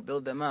word and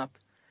build them up,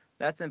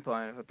 that's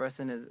important. If a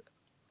person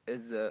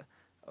is a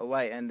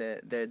white and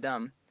they're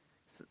dumb,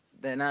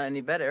 they're not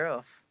any better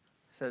off.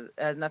 So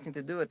it has nothing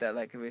to do with that,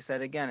 like we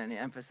said again, and he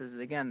emphasizes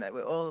again that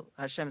we're all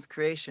Hashem's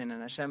creation,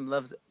 and Hashem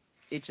loves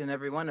each and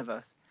every one of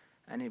us,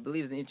 and he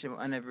believes in each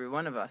and every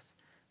one of us.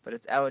 But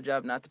it's our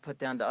job not to put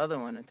down the other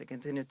one and to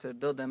continue to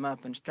build them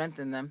up and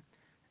strengthen them,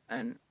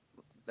 and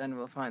then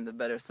we'll find a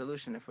better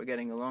solution if we're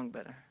getting along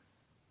better.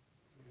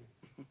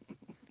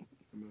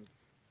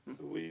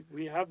 So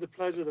we have the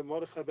pleasure that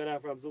Mordechai Ben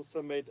Avraham has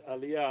also made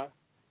Aliyah,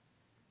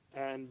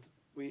 and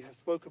we have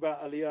spoke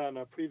about Aliyah in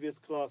our previous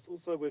class,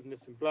 also with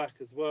Nissim Black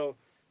as well.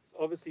 It's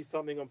obviously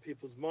something on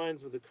people's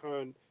minds with the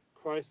current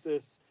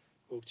crisis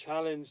or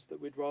challenge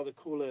that we'd rather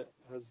call it,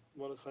 as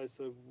Mordechai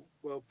so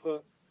well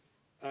put.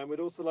 And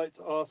we'd also like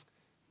to ask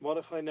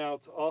Mordechai now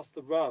to ask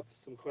the Rav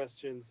some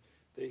questions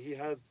that he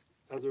has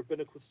as a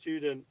rabbinical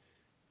student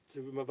to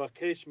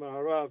Mavakesh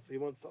Maharav. He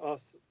wants to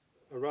ask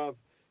a Rav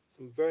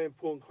some very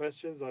important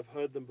questions. I've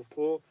heard them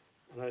before,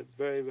 and I'm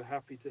very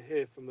happy to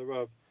hear from the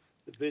Rav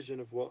the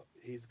vision of what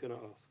he's going to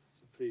ask.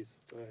 So please,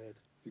 go ahead.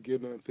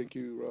 Again, thank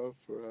you, Rav,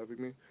 for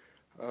having me.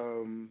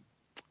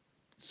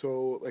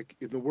 So, like,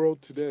 in the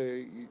world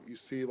today, you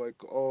see,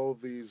 like, all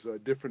these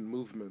different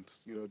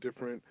movements,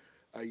 different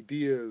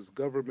ideas,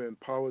 government,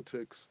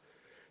 politics.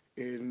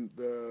 And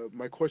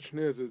my question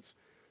is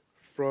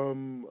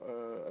from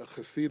a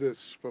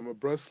Hasidus, from a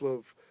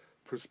Breslov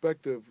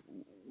perspective,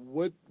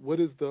 what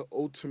is the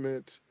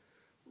ultimate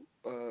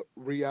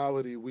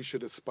reality we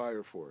should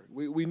aspire for?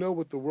 We know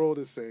what the world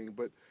is saying,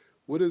 but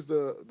what is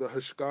the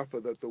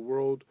hashkafa that the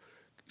world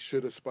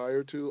should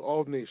aspire to?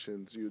 All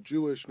nations,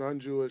 Jewish,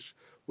 non-Jewish,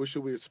 what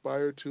should we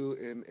aspire to?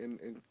 And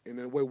in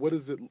a way, what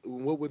does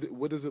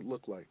it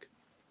look like?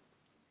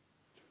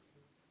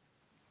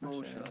 מה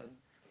הוא שאל?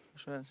 הוא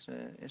שואל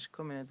שיש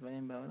כל מיני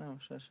דברים בעולם, הוא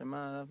שואל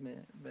שמה עליו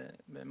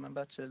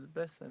במבט של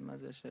ברסלב, מה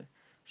זה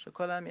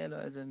שכל העם יהיה לו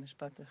איזה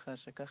משפט אחד,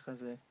 שככה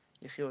זה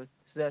יחיו,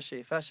 זה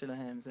השאיפה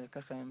שלהם, זה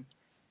ככה הם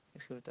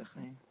יחיו את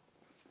החיים.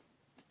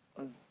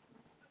 אז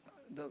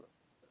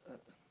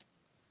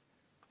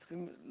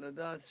צריכים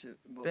לדעת ש...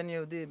 בין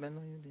יהודי, בין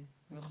לא יהודי.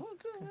 נכון,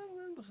 כן,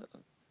 אין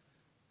בכלל.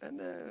 אין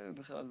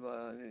בכלל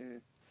בעיה.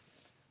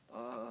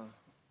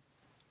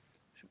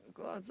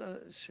 כל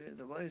זה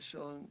שדבר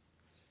ראשון,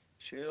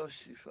 שיהיה לו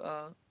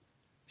שאיפה,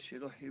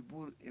 שיהיה לו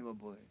חיבור עם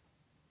הבורא.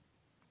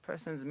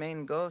 Person's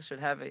main goal should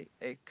have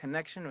a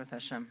connection with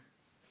Hashem.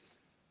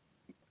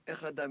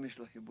 איך אדם יש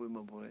לו חיבור עם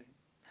הבורא?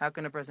 How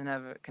can a person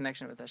have a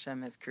connection with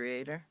Hashem, his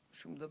creator?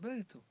 שהוא מדבר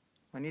איתו.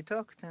 When you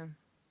talk to him.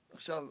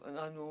 עכשיו,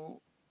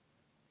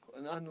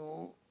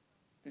 אנחנו,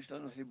 יש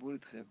לנו חיבור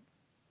איתכם.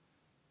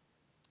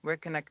 We're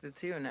connected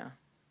to you now.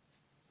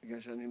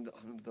 בגלל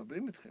שאנחנו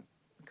מדברים איתכם.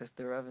 Because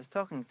the Rav is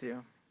talking to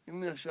you.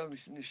 אם עכשיו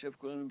נשב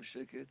כולנו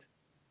בשקט,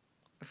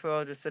 If we're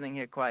all just sitting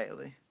here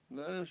quietly,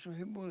 לא היה לנו שום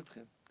חיבור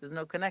איתכם. there's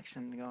no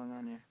connection going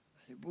on here.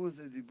 חיבור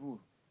זה דיבור.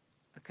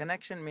 A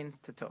connection means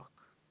to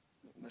talk.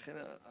 לכן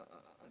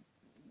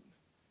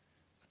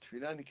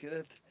התפילה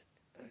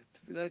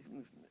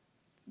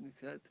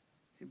נקראת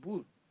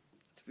חיבור,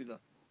 התפילה.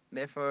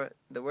 Therefore,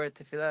 the word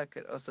tefillah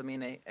could also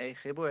mean a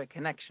chibur, a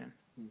connection.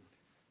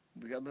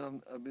 וגם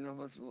רבי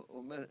נחמן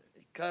אומר,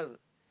 עיקר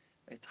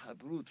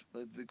ההתחברות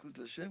והדבקות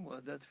לשם הוא על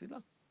ידי התפילה.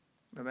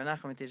 Rabbi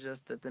Nachman teaches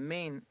us that the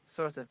main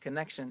source of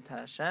connection to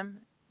Hashem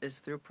is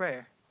through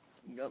prayer.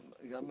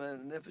 גם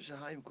נפש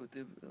החיים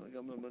כותב,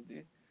 גם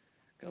למדי,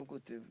 גם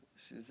כותב,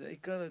 שזה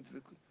עיקר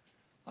הדבקות.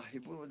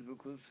 החיבור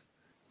והדבקות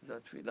זה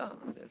התפילה,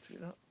 זה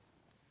התפילה.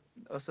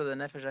 Also, the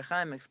Nefesh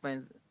HaChaim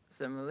explains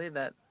similarly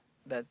that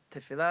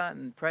tefillah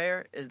and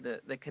prayer is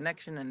the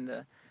connection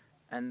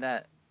and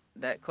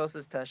that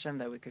closest to Hashem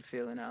that we could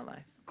feel in our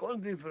life.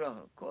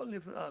 כל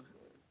נברא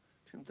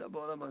שנמצא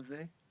בעולם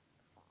הזה,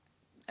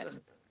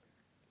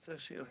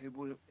 צריך שיהיה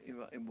חיבור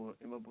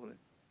עם הבורא.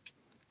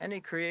 Any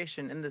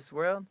creation in this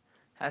world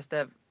has to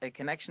have a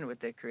connection with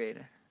their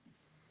creator.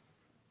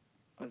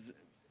 אז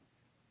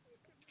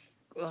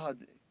כל אחד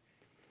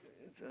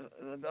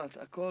לדעת,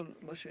 הכל,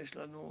 מה שיש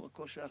לנו,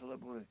 הכל שייך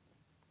לבורא.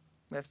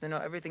 We have to know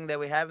everything that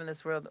we have in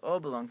this world all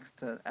belongs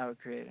to our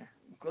creator.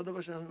 כל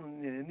דבר שאנחנו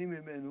נהנים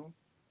ממנו,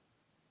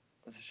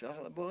 אז זה שייך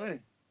לבורא.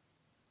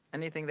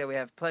 Anything that we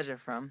have pleasure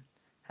from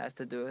has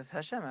to do with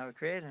Hashem, our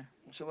creator.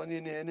 עכשיו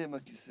אני נהנה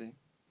מהכיסא.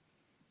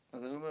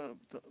 אז אני אומר,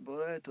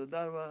 בורא,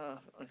 תודה רבה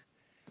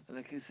על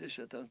הכיסא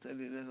שאתה נותן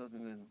לי ליהנות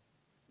ממנו.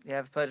 You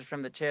have pleasure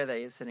from the chair that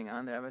you're sitting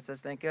on. The Rabbi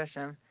says, thank you,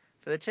 Hashem,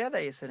 for the chair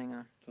that you're sitting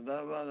on.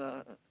 תודה רבה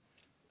על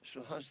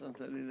השולחן שאתה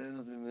נותן לי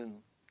ליהנות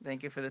ממנו.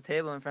 Thank you for the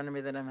table in front of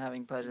me that I'm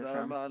having pleasure תודה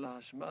from. רבה על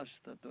החשמל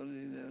שאתה נותן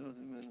לי ליהנות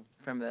ממנו.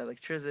 From the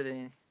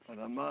electricity, על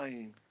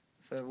המים.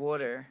 for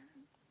water,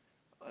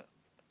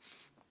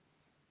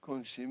 כל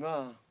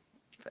נשימה.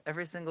 for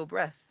every single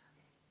breath.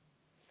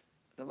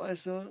 דבר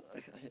ראשון,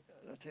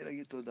 להתחיל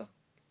להגיד תודה.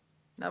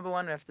 Number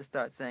one, we have to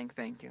start saying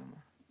thank you.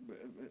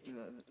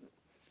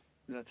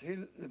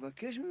 ולהתחיל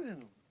לבקש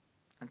ממנו.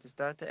 And to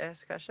start to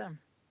ask Hashem,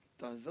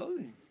 תעזור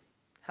לי.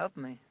 help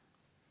me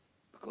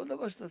בכל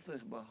דבר שאתה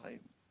צריך בחיים.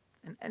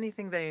 in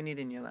anything that you need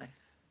in your life.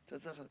 אתה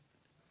צריך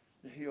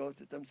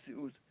לחיות את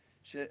המציאות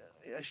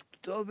שיש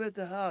כתובת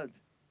אחת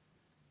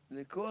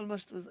לכל מה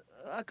שאתה...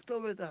 רק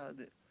כתובת אחת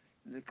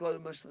לכל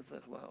מה שאתה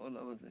צריך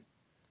בעולם הזה,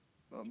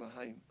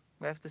 בחיים.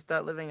 We have to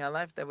start living our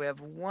life that we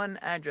have one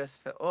address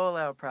for all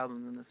our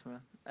problems in this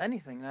world.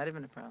 Anything, not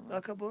even a problem.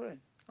 רק הבורא.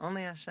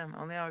 Only Hashem,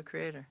 only our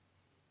creator.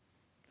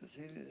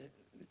 תתחיל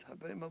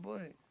להתחבר עם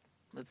הבורא.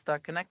 Let's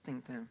start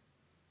connecting to him.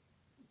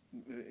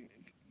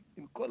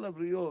 עם כל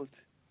הבריות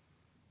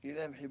יהיה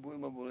להם חיבור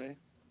עם הבורא.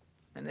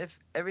 And if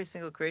every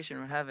single creation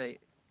would have a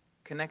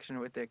connection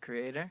with their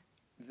creator,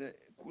 זה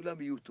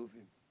כולם יהיו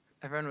טובים.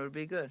 everyone would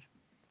be good.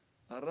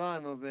 הרע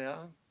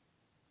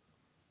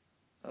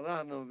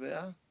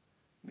נובע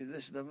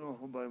מזה שאדם לא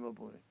מחובר עם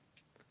הבורא.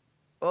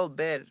 All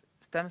bad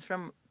stems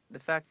from the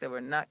fact that we're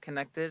not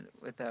connected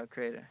with our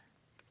creator.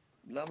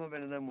 למה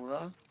בן אדם הוא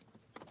רע?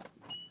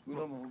 הוא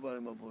לא מחובר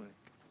עם הבורא.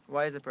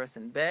 Why is a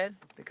person bad?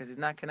 Because he's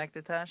not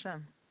connected to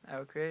Hashem,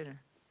 our creator.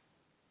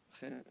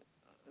 לכן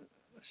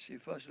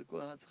השאיפה של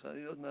כל אחד צריכה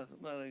להיות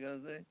מהרגע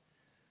הזה,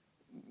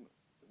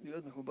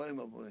 להיות מחובר עם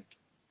הבורא.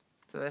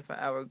 So therefore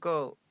our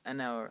goal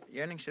and our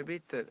yearning should be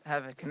to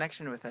have a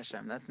connection with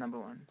Hashem. That's number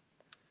one.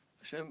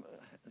 השם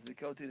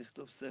זיכה אותי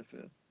לכתוב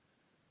ספר,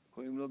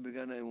 קוראים לו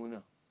בגן האמונה.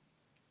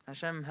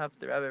 Hashem helped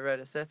the Rabbi write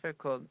a sefer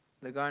called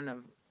The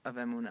Garden of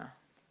Emuna.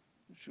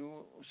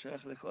 שהוא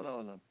שייך לכל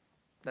העולם.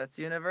 That's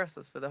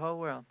universal for the whole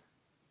world.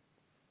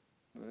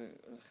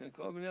 ולכן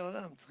כל בני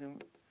העולם צריכים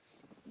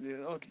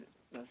לראות,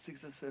 להשיג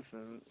את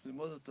הספר,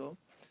 ללמוד אותו,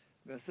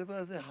 והספר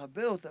הזה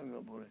יחבר אותם עם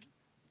הבורא.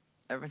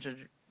 Everyone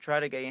should try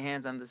to get your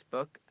hands on this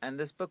book, and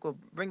this book will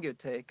bring you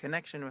to a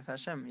connection with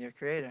Hashem, your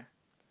creator.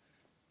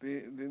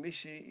 ומי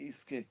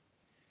שיזכה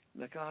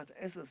לקחת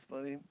 10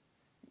 ספרים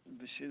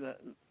בשביל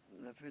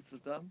להפיץ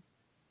אותם,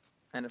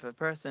 And if a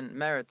person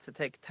merits to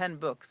take 10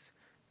 books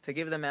to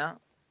give them out,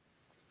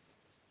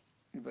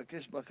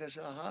 יבקש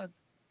בקשה אחת,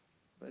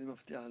 ואני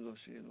מבטיח לו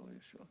שיהיה לו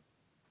ישועה.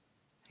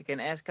 he can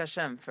ask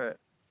Hashem for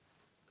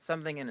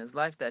something in his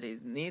life that he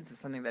needs, or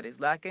something that he's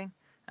lacking,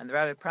 and the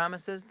Rabbi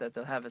promises that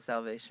they'll have a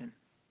salvation.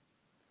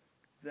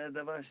 זה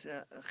הדבר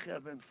שהכי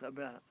הרבה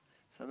משמח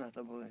את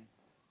הבורא.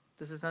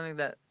 This is something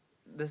that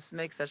this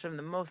makes Hashem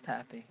the most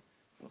happy.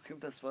 לוקחים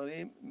את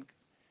הספרים,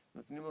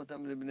 נותנים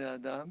אותם לבני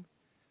אדם,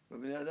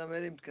 ובני אדם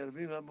האלה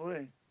מתקרבים לבורא.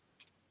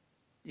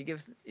 You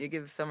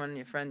give someone,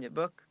 your friend, your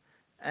book,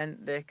 and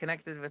they're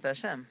connected with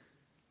Hashem.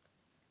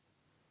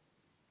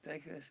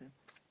 Thank you, Hashem.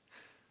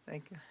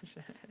 Thank you,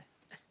 Hashem.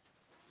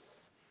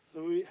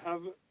 So we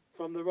have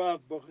from the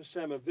Rav, Baruch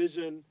Hashem, a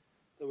vision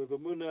that with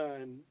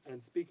Emuna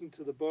and speaking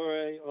to the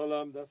Borei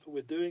Olam, that's what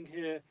we're doing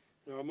here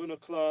in our Emuna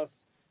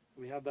class.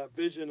 We have that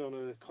vision on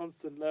a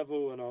constant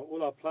level on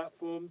all our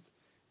platforms.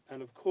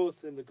 And of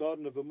course, in the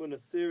Garden of Emuna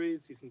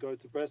series, you can go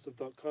to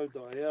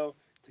breslov.co.il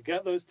to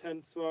get those 10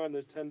 svarim,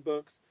 those 10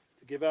 books,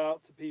 to give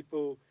out to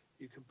people.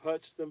 You can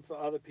purchase them for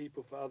other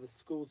people, for other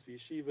schools, for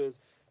yeshivas,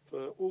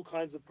 for all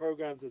kinds of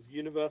programs. There's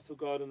Universal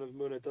Garden of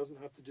Emuna. It doesn't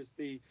have to just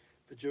be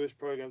for Jewish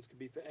programs, could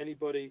be for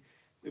anybody.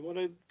 We want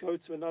to go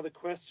to another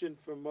question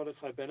from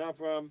Mordechai Ben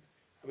Avraham,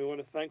 and we want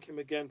to thank him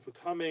again for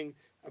coming.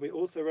 And we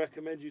also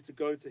recommend you to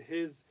go to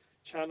his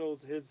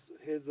channels, his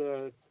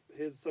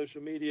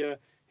social media.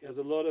 He has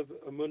a lot of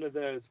Amunah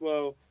there as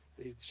well.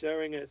 And he's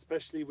sharing it,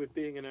 especially with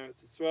being in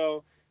Eretz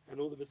Yisrael and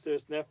all the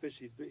Mesiras Nefesh.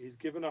 He's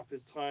given up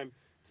his time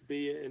to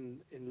be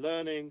in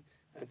learning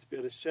and to be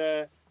able to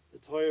share the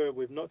Torah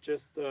with not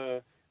just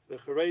the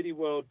Haredi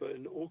world, but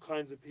in all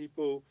kinds of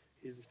people.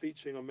 He's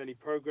featuring on many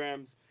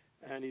programs,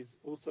 and he's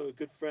also a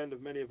good friend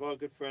of many of our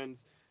good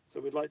friends. So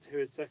we'd like to hear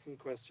his second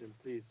question,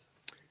 please.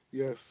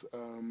 Yes,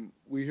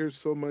 we hear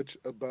so much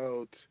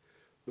about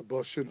the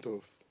Baal Shem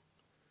Tov,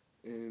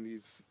 and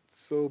he's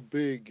so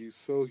big, he's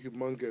so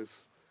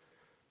humongous.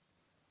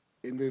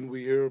 And then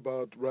we hear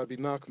about Rabbi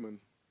Nachman,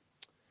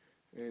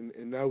 and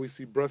now we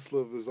see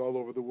Breslov is all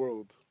over the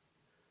world.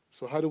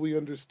 So how do we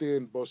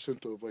understand Baal Shem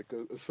Tov, like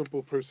a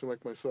simple person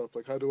like myself?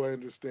 Like, how do I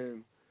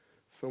understand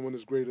someone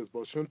as great as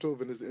Baal Shem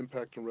Tov and his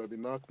impact on Rabbi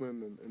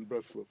Nachman and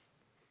Breslov?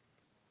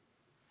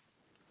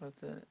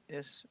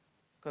 יש,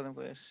 קודם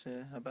כל יש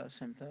הבעל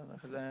שם טוב,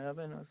 אחרי זה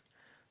רבנו, אז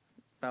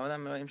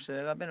בעולם רואים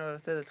שרבנו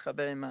רוצה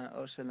להתחבר עם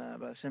האור של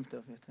הבעל שם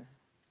טוב יותר,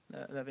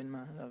 להבין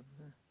מה הרב,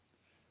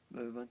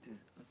 לא הבנתי.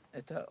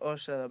 את האור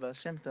של הבעל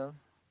שם טוב,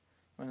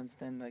 want to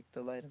understand like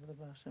the light of the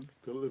בעל שם.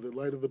 The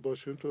light of the Baal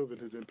Shem Tov and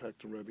his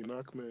impact on Rabbi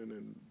Nachman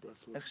and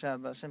Breslov. איך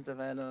שהבעל שם טוב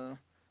היה לו,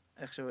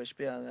 איך שהוא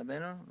השפיע על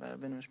רבנו,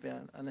 והרבנו השפיע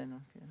עלינו,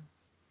 כאילו.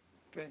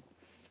 כן.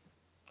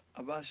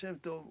 הבעל שם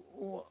טוב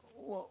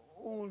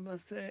הוא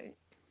למעשה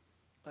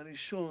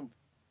הראשון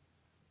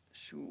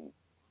שהוא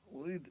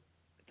הוריד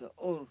את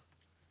האור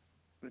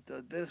ואת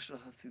הדרך של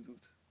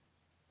החסידות.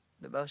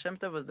 The Baal Shem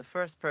Tov was the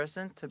first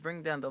person to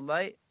bring down the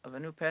light of a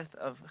new path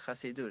of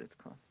Chassidut, it's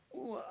called.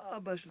 הוא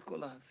האבא של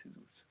כל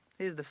החסידות.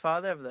 He's the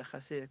father of the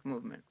Hasidic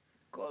movement.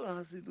 כל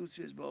החסידות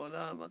שיש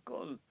בעולם,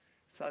 הכל,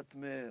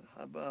 סאטמר,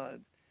 חב"ד,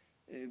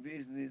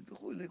 ויזנית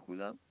וכולי,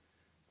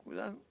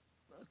 כולם,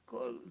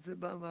 הכל זה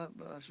בא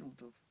מהבעל שם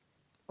טוב.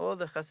 All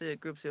the Hasidic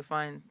groups you'll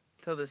find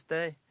till this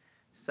day,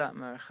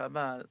 Satmar,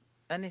 Chabad,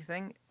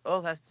 anything,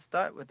 all has to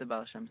start with the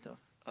Baal Shem Tov.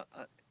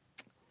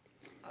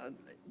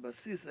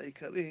 הבסיס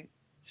העיקרי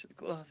של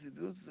כל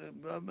החסידות זה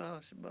בא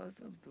מהבעל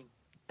שם טוב.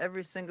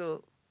 Every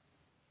single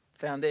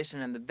foundation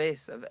and the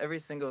base of every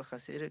single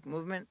Hasidic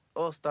movement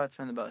all starts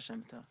from the Baal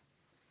Shem Tov.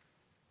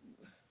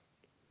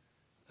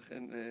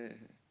 לכן,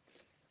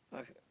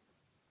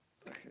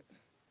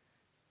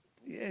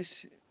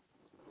 יש,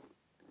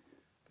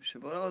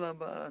 כשבורא העולם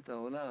ברא את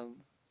העולם,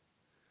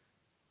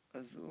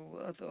 אז הוא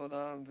ברא את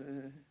העולם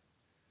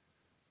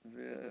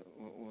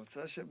והוא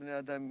רצה שבני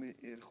אדם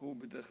ילכו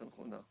בדרך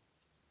הנכונה.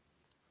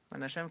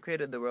 When Hashem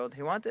created the world,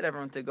 He wanted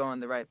everyone to go on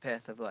the right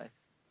path of life.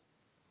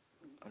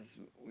 אז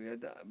הוא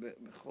ידע,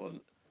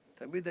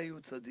 תמיד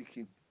היו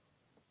צדיקים.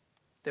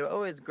 There were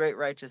always great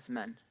righteous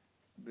men.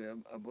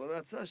 והבורא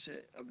רצה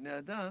שהבני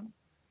אדם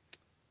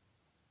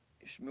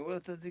ישמעו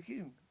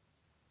לצדיקים.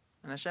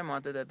 And Hashem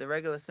wanted that the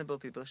regular simple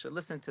people should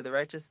listen to the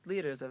righteous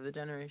leaders of the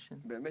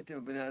generation. באמת אם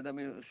הבני אדם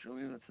היו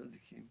שומעים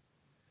לצדיקים,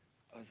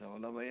 אז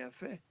העולם היה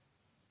יפה.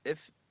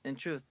 If, in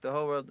truth, the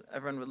whole world,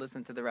 everyone would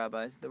listen to the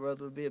rabbis, the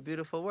world would be a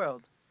beautiful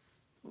world.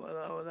 אבל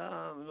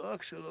העולם, לא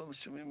רק שלא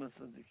שומעים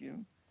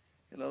לצדיקים,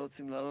 אלא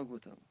רוצים להרוג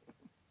אותם.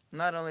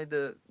 Not only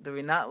do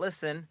we not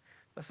listen,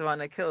 but we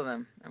want to kill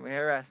them, and we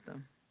harass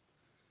them.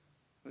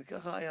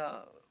 וככה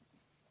היה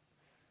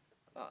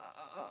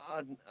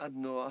עד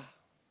נוח,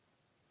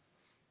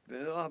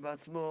 ונוח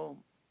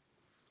בעצמו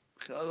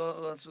בכלל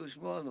לא רצו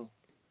לשמוע לו,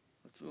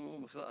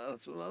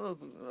 רצו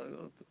להרוג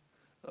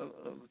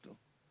אותו.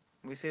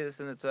 We see this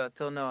in the Torah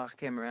till Noach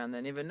came around,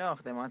 and even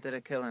Noach, they wanted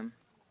to kill him.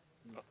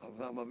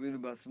 אברהם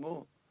אבינו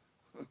בעצמו,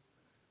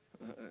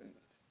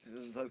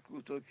 זרקו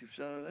אותו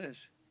כבשן על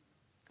אש.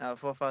 Our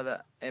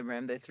forefather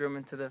Abraham, they threw him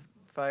into the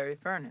fiery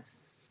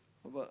furnace.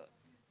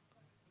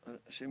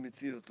 השם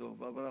הציל אותו,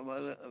 ואברהם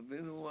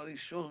אבינו הוא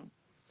הראשון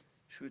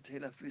שהוא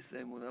התחיל להפיץ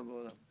האמונה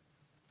בעולם.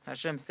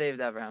 Hashem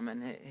saved Abraham,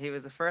 and he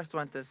was the first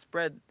one to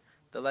spread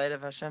the light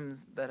of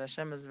Hashem's, that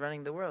Hashem is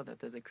running the world, that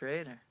there's a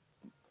creator.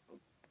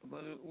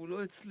 אבל הוא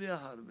לא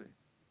הצליח הרבה.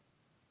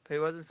 But he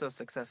wasn't so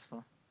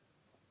successful.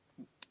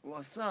 הוא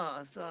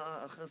עשה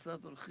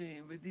הכנסת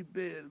אורחים,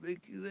 ודיבר,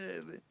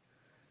 וקירב,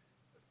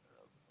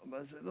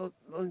 אבל זה לא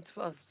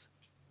נתפס.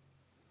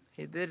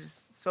 He did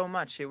so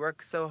much. He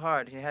worked so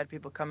hard. He had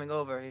people coming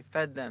over. He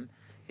fed them.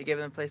 He gave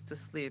them a place to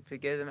sleep. He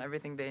gave them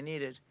everything they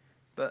needed.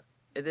 But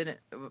it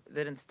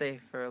didn't stay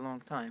for a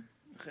long time.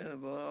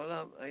 לכן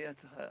בעולם היה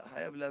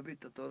חייב להביא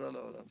את התורה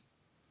לעולם.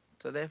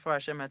 So therefore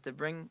Hashem had to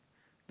bring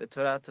the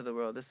Torah to the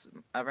world. This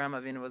Avraham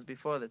Avinu was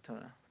before the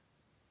Torah.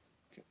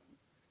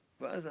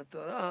 ואז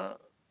התורה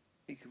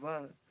היא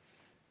כבר,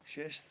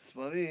 שיש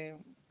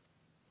ספרים,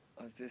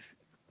 אז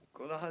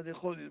כל אחד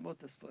יכול ללמוד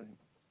את הספרים.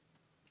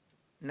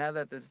 Now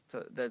that there's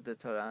the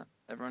Torah,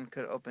 everyone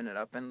could open it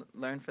up and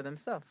learn for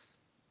themselves.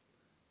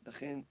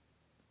 לכן,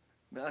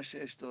 מאז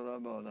שיש תורה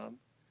בעולם,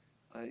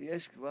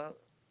 יש כבר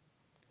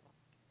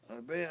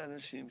הרבה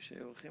אנשים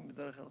שהולכים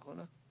בדרך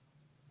הנכונה.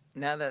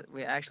 Now that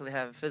we actually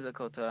have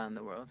physical Torah in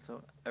the world,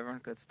 so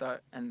everyone could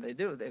start, and they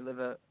do, they live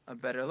a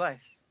better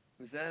life.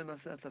 וזה היה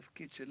למעשה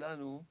התפקיד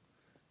שלנו,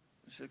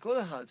 של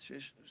כל אחד,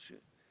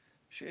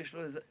 שיש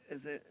לו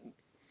איזה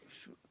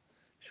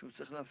שהוא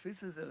צריך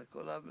להפיץ את זה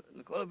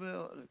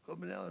לכל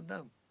בני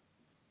האדם.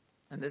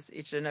 And this,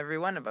 each and every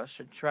one of us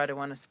should try to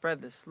want to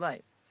spread this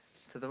light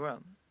to the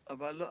world.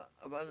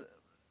 אבל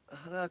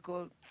אחרי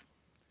הכל,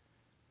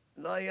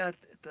 לא היה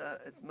את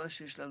מה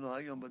שיש לנו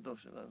היום בדור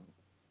שלנו.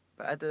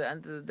 But at the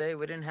end of the day,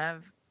 we didn't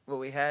have what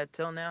we had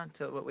till now,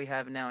 till what we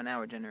have now in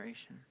our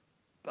generation.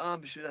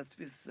 פעם בשביל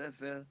להדפיס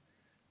ספר,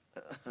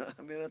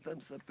 אמיר אתה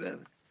מספר,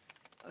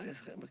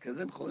 יש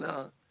כזה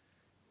מכונה,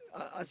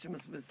 עד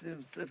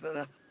שמספצים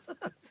ספר,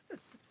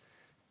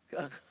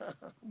 ככה,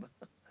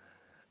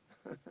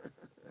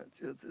 עד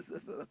שיוצא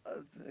ספר,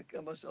 אז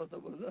כמה שעות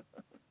עבודה.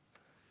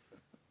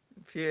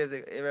 A few years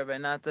ago, Rabbi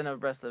Natan of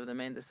Breslov, the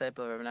main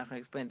disciple of Rabbi Nachman,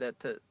 explained that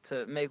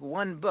to make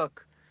one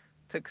book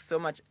took so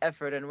much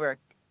effort and work,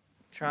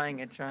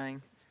 trying and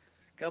trying.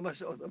 כמה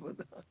שעות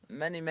עבודה.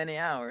 Many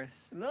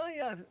hours. לא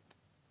היה,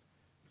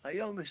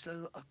 היום יש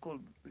לנו הכל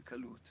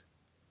בקלות.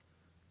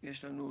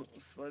 יש לנו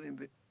ספרים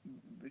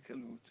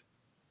בקלות,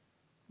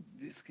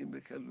 דיסקים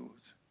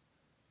בקלות,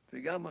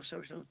 וגם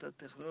עכשיו יש לנו את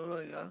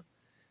הטכנולוגיה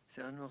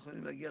שאנחנו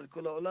יכולים להגיע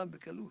לכל העולם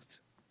בקלות.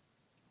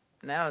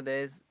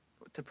 Nowadays,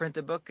 to print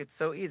a book, it's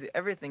so easy.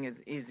 Everything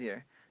is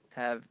easier. To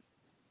have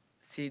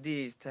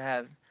CDs,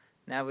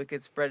 now we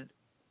could spread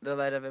the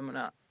light of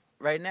Emuna.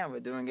 Right now, we're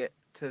doing it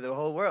to the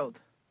whole world.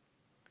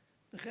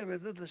 לכן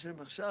בעזרת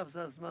השם עכשיו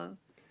זה הזמן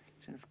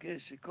שנזכה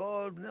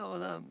שכל בני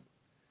העולם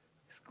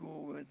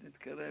יזכו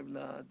להתקרב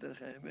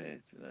לדרך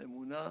האמת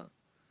ולאמונה,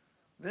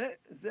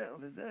 וזהו,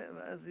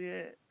 ואז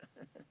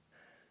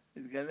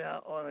יתגלה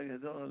האור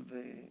הגדול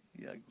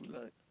ויהיה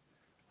הגאולה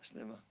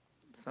השלמה.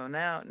 So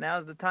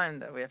now's the time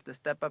that we have to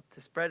step up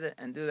to spread it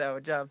and do our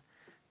job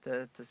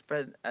to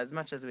spread as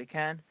much as we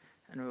can,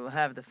 and we will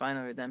have the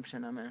final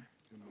redemption. Amen.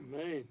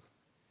 Amen.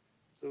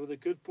 So the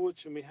good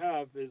fortune we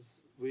have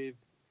is we've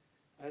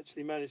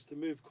actually managed to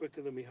move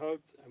quicker than we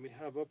hoped, and we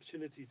have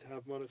opportunity to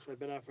have Mordechai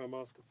Ben Avraham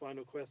ask a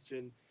final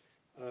question,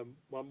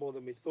 one more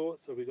than we thought.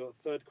 So we got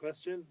a third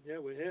question. Yeah,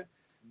 we're here.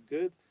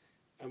 Good.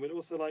 And we'd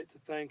also like to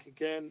thank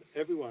again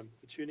everyone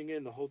for tuning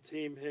in, the whole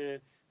team here,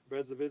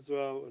 Brothers of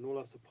Israel, and all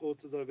our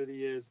supporters over the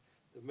years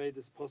that made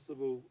this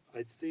possible.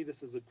 I see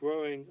this as a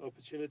growing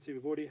opportunity.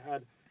 We've already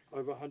had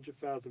over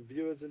 100,000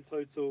 viewers in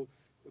total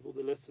with all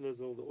the listeners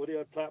and all the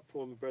audio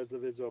platform, Brothers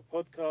of Israel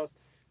podcast.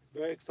 It's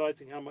very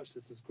exciting how much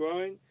this is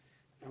growing.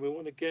 And we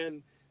want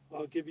again,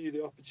 I'll give you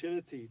the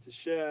opportunity to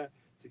share,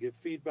 to give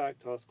feedback,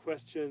 to ask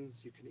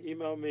questions. You can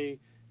email me.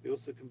 We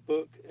also can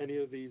book any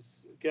of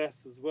these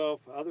guests as well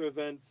for other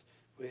events.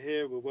 We're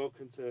here. We're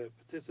welcome to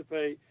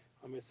participate.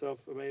 I myself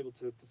am able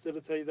to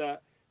facilitate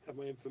that, have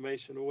my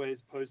information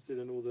always posted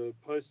in all the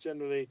posts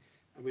generally.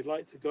 And we'd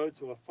like to go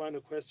to our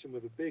final question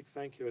with a big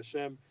thank you,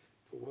 Hashem,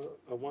 for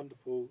a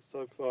wonderful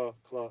so far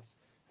class.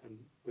 And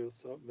we'll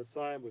start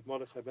Messiah with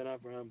Mordechai Ben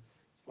Avraham,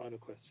 final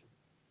question.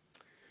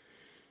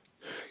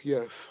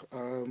 Yes.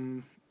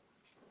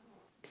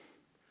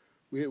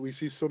 We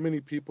see so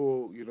many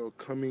people,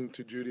 coming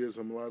to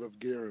Judaism, a lot of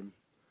Gerim.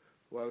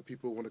 A lot of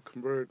people want to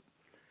convert.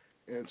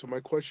 And so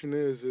my question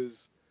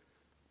is,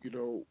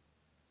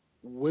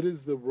 what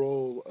is the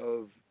role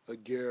of a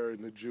ger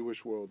in the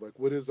Jewish world? Like,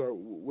 what is our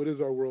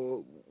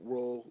role?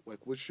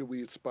 Like, what should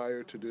we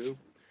aspire to do?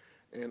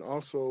 And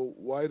also,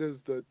 why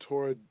does the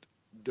Torah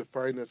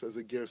define us as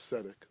a ger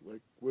tzedek?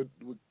 Like, what's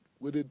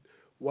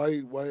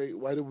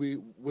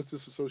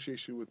this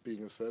association with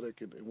being a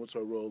tzedek, and what's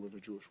our role in the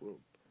Jewish world?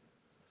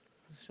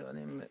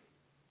 שואלים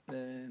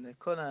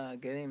לכל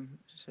הגרים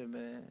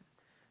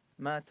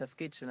מה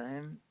התפקיד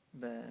שלהם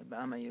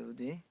בעם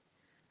היהודי,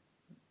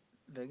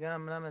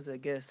 וגם למה זה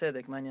גר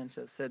צדק, מה העניין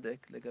של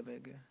צדק לגבי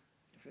גר.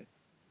 יפה.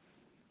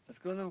 אז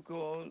קודם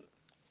כל,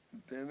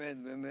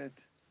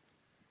 באמת,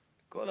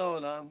 כל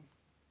העולם,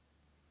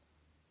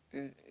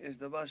 יש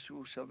דבר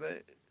שהוא שווה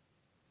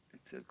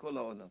אצל כל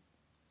העולם.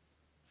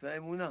 זה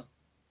האמונה.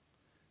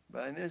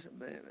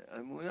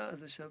 האמונה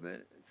זה שווה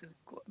אצל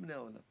כל בני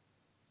העולם.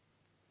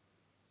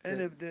 אין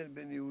הבדל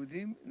בין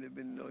יהודים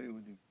לבין לא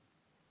יהודים.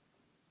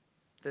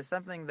 There's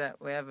something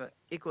that we have an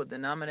equal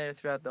denominator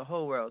throughout the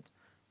whole world,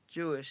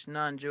 Jewish,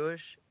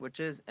 non-Jewish, which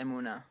is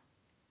Emuna.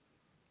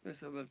 זה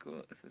שווה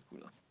אצל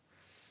כולם.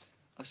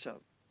 עכשיו,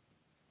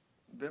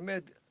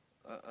 באמת,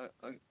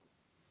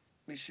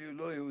 מי שהוא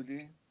לא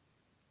יהודי,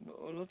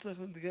 הוא לא צריך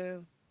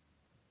להתגייר.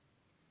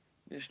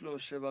 יש לו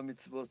 7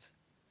 מצוות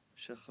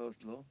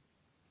שחרות לו,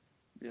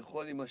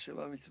 ויכול עם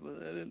השבע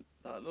מצוות האלה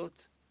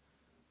לעלות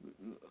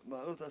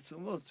מעלות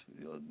עצומות,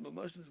 להיות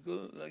ממש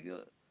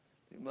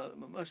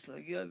ממש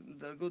להגיע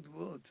לדרגות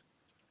גבוהות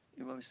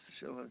עם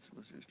השבע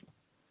מצוות שיש לו.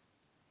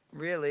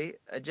 Really,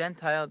 a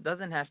Gentile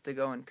doesn't have to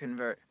go and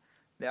convert.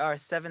 There are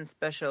 7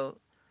 special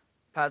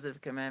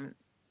positive command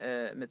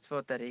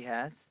mitzvot that he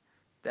has,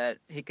 that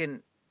he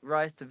can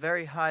rise to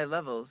very high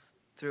levels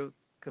through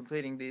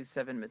completing these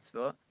 7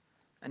 mitzvot,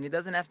 and he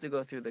doesn't have to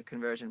go through the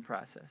conversion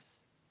process.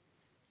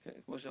 כן,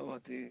 כמו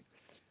שאמרתי,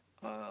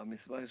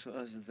 המצווה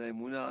הראשונה שזה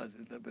אמונה, זה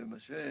לדבר עם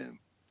השם,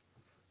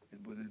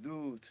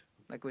 התבודדות.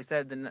 Like we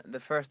said, the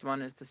first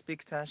one is to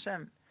speak to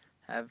Hashem,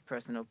 have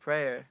personal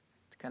prayer,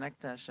 to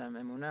connect to Hashem,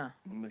 Emuna.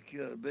 הוא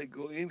מכיר הרבה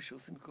גויים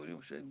שעושים כל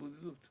יום של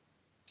התבודדות.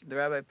 The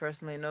rabbi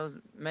personally knows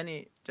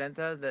many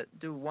Gentiles that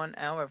do 1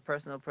 hour of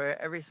personal prayer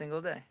every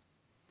single day.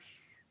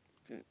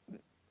 כן,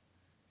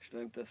 יש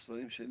להם את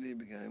הספרים שלי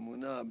בגלל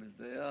אמונה,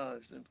 בזדיה,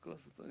 יש להם את כל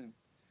הספרים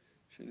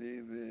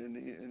שלי,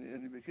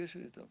 ואני בקשר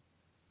איתם.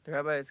 The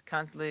rabbi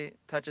constantly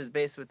touches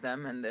base with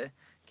them, and they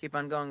keep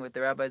on going with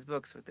the rabbi's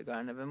books, with the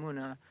Garden of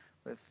Emuna,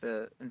 with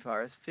the in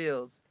forest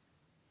fields.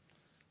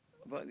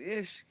 אבל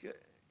יש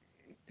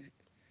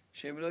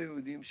שהם לא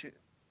יהודים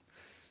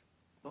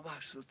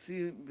שממש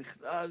רוצים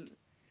בכלל,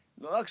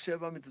 לא רק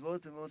 7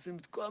 מצוות, הם רוצים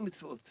את כל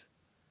המצוות.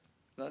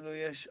 לנו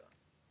יש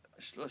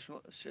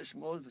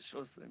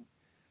 613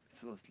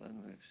 מצוות,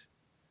 לנו יש.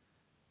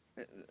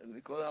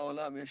 לכל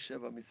העולם יש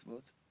 7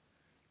 מצוות,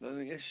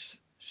 לנו יש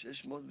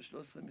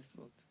 613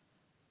 מצוות.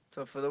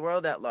 So for the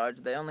world at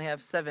large, they only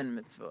have 7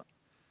 mitzvot.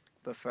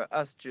 But for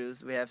us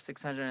Jews, we have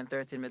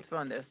 613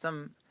 mitzvot, and there are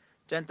some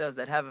Gentiles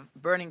that have a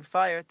burning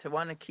fire to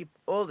want to keep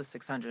all the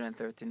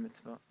 613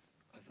 mitzvot.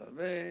 אז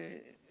הרבה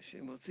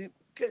שהם רוצים,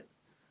 כן,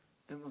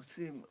 הם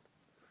רוצים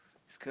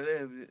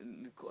להתקרב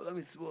לכל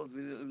המצוות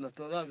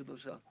ולתורה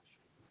הקדושה.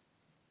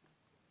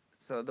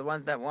 So the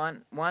ones that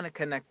want to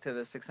connect to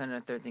the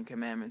 613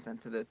 commandments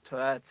and to the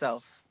Torah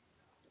itself.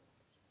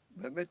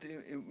 באמת,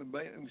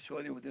 הם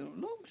שואלים אותנו,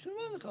 לא, בשביל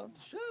מה לך?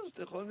 תשאר,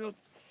 אתה יכול להיות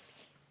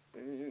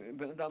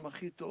בן אדם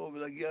הכי טוב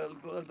ולהגיע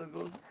לכל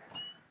הדרגות,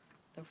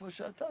 איפה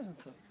שאתה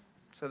נמצא.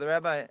 So the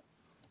rabbi,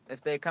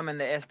 if they come and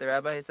they ask the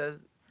rabbi, he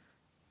says,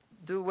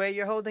 do where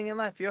you're holding in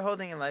life. You're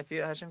holding in life.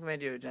 Hashem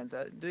made you a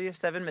Gentile. Do your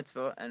 7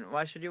 mitzvot, and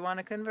why should you want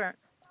to convert?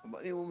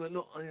 אבל אם הוא אומר,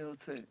 לא, אני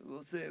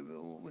רוצה,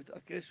 והוא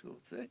מתעקש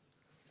ורוצה,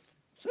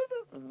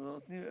 בסדר, אז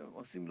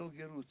עושים לו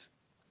גרות.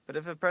 But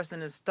if a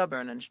person is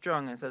stubborn and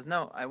strong and says,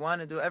 no, I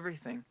want to do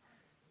everything,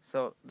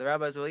 so the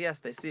rabbis will, yes,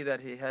 they see that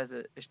he has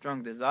a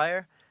strong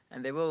desire,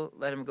 and they will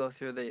let him go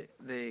through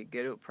the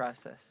gerut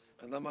process.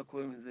 למה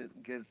קוראים לזה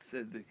גר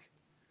צדק?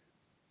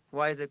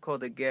 Why is it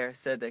called a ger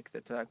tzedek?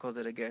 The Torah calls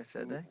it a ger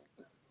tzedek.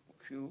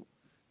 כי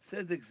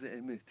צדק זה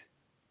אמת.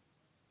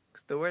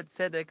 Because the word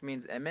tzedek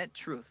means emet,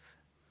 truth.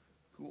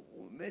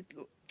 הוא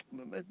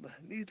באמת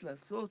מחליט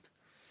לעשות,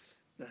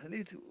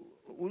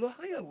 הוא לא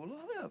חייב.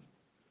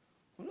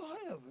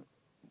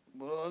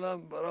 בורא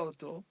העולם ברא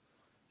אותו,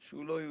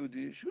 שהוא לא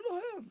יהודי, שהוא לא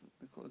חייב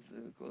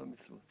בכל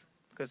המצוות.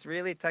 Because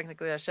really,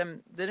 technically,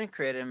 Hashem didn't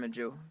create him a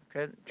Jew,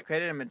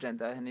 created him a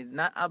Gentile, and he's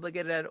not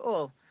obligated at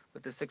all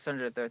with the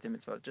 630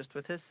 mitzvot, just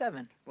with his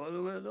 7. אבל הוא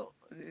אומר, לא,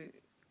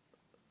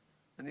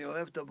 אני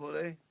אוהב את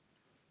הבורא,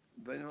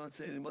 ואני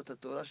רוצה ללמוד את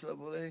התורה של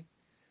הבורא,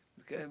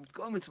 לקיים את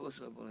כל המצוות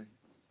של הבורא.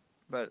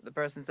 But the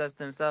person says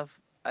to himself,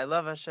 I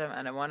love Hashem,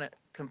 and I want to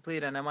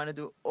complete, and I want to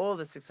do all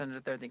the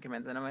 613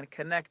 commands, and I want to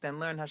connect and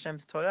learn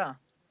Hashem's Torah.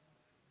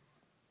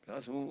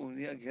 ואז הוא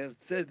נהיה גר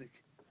צדק.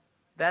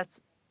 That's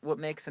what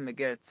makes him a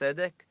ger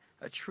tzedek,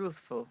 a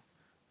truthful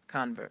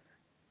convert.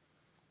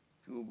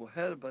 כי הוא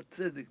בוחר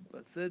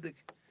בצדק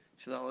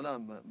של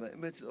העולם,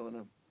 באמת של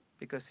העולם.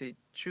 Because he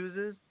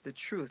chooses the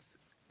truth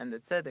and the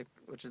tzedek,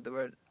 which is the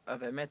word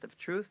of emet, of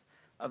truth,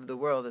 of the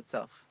world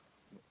itself.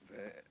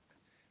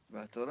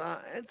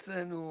 והתורה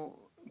אצלנו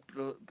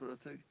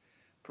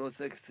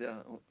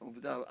פרוטקציה.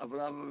 עובדה,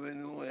 אברהם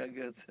אבינו היה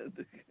גר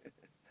צדק.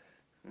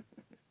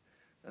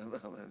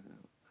 אברהם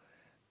אבינו.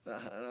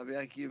 רבי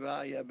עקיבא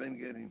היה בן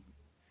גרים.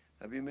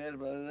 רבי מאיר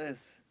בעל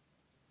הנס,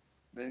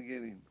 בן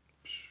גרים.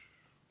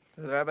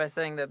 So the rabbi is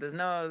saying that there's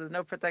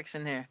no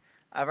protection here.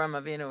 Avram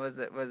Avinu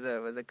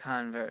was a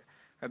convert.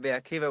 Rabbi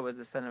Akiva was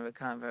the son of a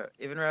convert.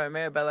 Even Rabbi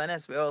Meir Baal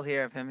HaNes, we all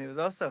hear of him. He was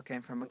also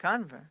came from a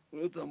convert.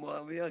 רות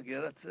המואביה,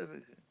 גרת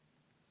צדק.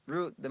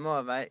 Ruth, the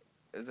Moabite,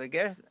 is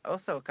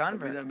also a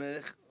convert. דוד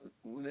המלך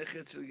הוא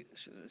נכד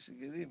של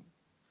גרים.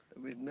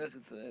 דוד מלך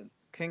ישראל.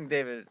 King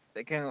David,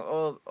 the king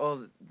of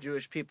all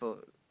Jewish people,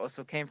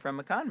 also came from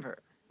a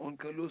convert.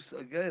 אונקלוס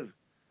הגר.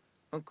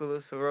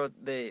 Onkelos, who wrote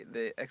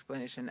the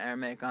explanation in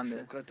Aramaic on שהוא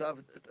the... כתב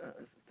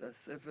את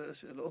הספר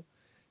שלו,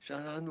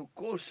 שאנחנו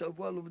כל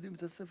שבוע לומדים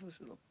את הספר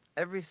שלו.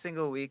 Every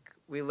single week,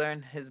 we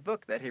learn his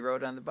book that he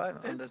wrote on the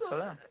Bible, on the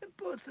Torah. אין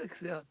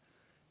פרוטקציה.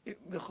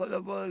 יכול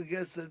לבוא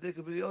גר צדק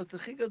ולהיות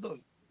הכי גדול.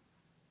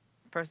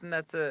 A person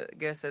that's a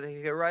ger said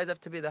he could rise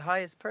up to be the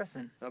highest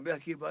person. רבי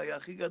עקיבא היה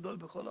הכי גדול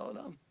בכל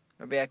העולם.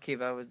 Rabbi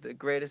Akiva was the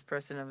greatest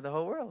person of the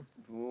whole world.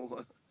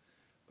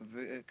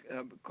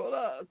 וכל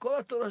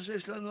התורה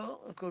שיש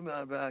לנו, הכל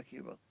מרבי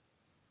עקיבא.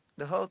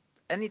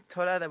 any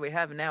Torah that we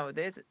have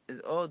nowadays is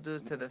all due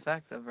to the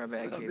fact of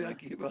Rabbi רבי Akiva.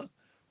 עקיבא,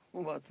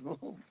 הוא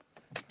בעצמו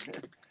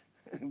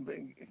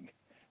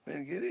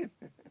בן גרים.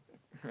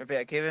 Rabbi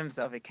Akiva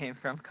himself, he came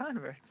from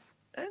converts.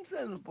 אין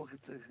אצלנו פה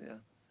קצחיה.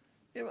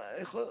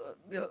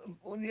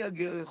 הוא נהיה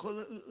גר,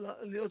 יכול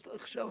להיות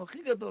עכשיו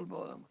הכי גדול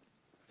בעולם.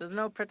 There's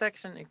no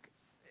protection.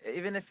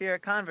 Even if you're a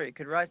convert, you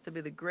could rise to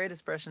be the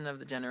greatest person of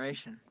the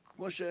generation.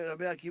 כמו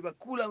שרבי עקיבא,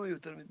 כולם היו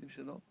תלמידים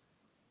שלו.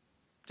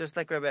 Just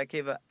like Rabbi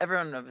Akiva,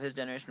 everyone of his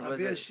generation was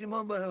רבי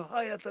שמעון בר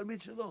יוחאי היה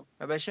תלמיד שלו.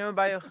 Rabbi Shimon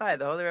Bar Yochai,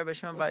 the holy Rabbi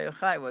Shimon Bar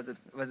Yochai was a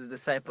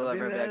disciple of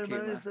Rabbi רבי מאיר Akiva.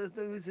 מריס היה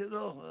תלמיד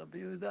שלו. רבי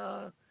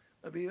יהודה,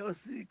 רבי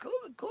יוסי,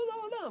 כל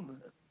העולם.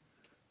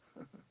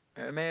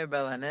 Rabbi Meir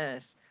Bel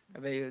Hanes,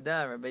 Rabbi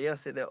Yehuda, Rabbi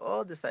Yossi, they're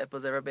all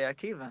disciples of Rabbi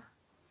Akiva.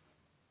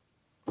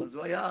 אז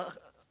הוא היה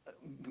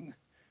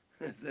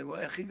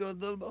הכי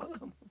גדול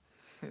בעולם.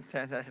 It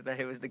turns out that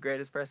he was the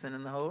greatest person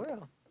in the whole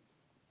world.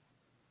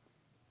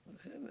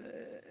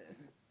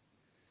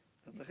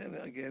 לכן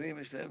הגרים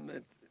יש להם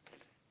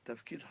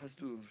תפקיד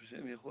חשוב,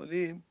 שהם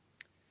יכולים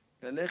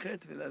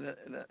ללכת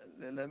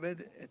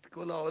וללמד את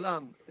כל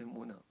העולם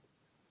אמונה.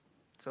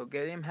 So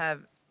Gerim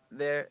have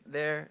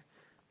their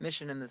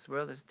mission in this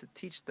world is to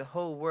teach the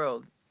whole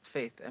world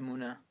faith,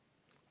 Emuna.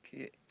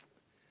 כי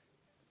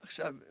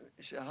עכשיו,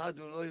 כשאחד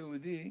הוא לא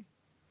יהודי,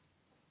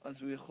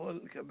 אז הוא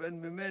יכול לקבל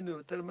ממנו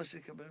יותר ממה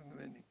שיקבל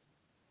ממני.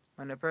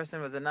 When a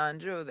person was a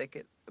non-Jew,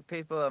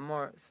 people are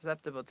more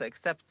susceptible to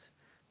accept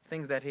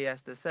things that he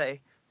has to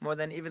say more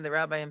than even the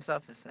rabbi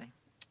himself is saying.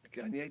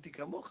 כי אני הייתי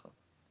כמוך.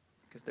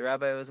 Because the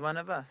rabbi was one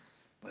of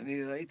us.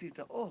 ואני ראיתי את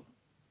האור.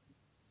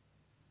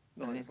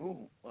 לא,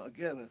 הוא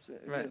הגר.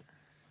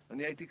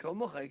 אני הייתי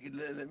כמוך, יגיד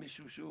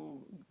למישהו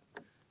שהוא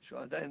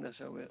עדיין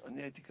עכשיו,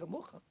 אני הייתי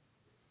כמוך.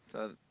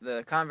 So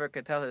the convert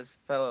could tell his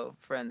fellow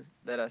friends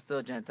that are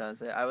still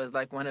Gentiles, I was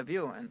like one of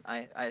you, and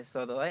I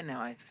saw the light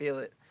now, I feel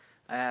it,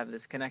 I have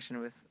this connection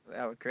with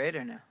our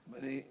Creator now.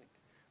 ואני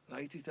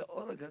ראיתי את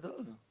האור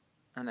הגדול.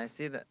 And I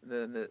see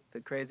the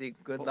crazy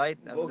good light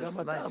of this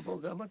life.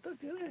 בוא גם אתה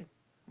תראה.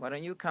 Why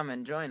don't you come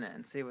and join it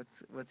and see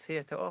what's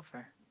here to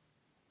offer?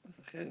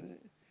 לכן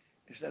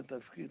יש להם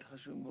תפקיד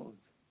חשוב מאוד.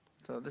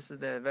 So this is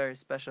the very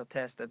special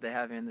task that they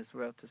have here in this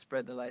world, to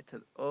spread the light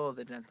to all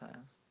the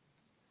Gentiles.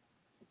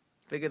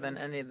 Bigger than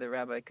any the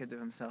rabbi could do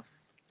himself.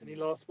 Any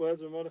last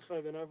words with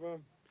Mordechai Ben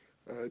Avraham?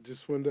 I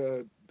just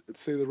wanted to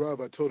say the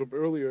Rav, I told him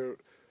earlier,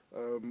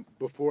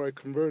 before I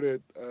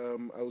converted,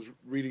 I was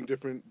reading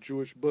different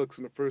Jewish books,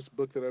 and the first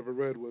book that I ever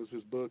read was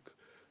his book,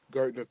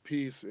 Garden of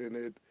Peace, and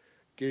it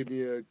gave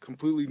me a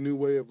completely new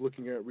way of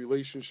looking at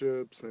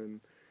relationships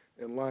and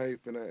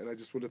life, and I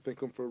just want to thank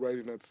him for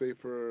writing that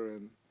sefer,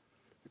 and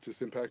it's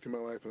just impacting my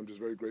life, and I'm just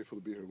very grateful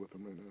to be here with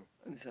him right now.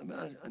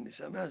 אני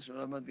שמח שהוא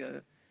למד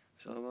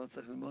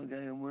צריך ללמוד גם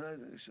אמונה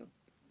ראשון.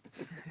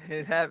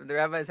 The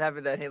rabbi is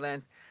happy that he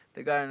learned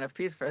the Garden of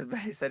Peace first, but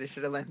he said he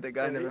should have learned the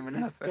Garden of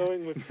Emuna first. He's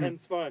going with 10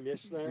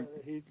 Svarim.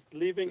 He's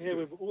leaving here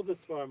with all the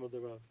Svarim of the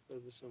Rav,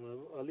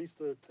 at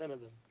least 10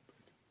 of them.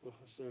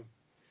 So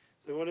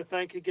we want to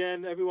thank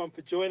again everyone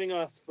for joining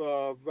us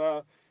for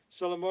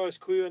Shalom Arush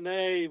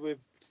Q&A with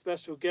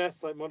special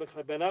guests like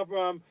Mordechai Ben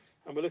Avraham.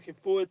 And we're looking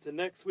forward to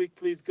next week,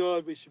 please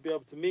God. We should be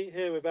able to meet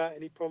here without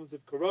any problems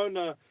with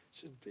Corona.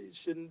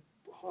 Shouldn't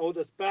hold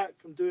us back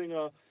from doing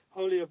our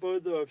holy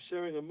avodah of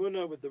sharing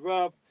Emuna with the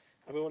Rav.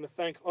 And we want to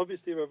thank,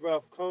 obviously,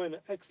 Rav Cohen,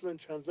 an excellent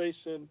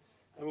translation.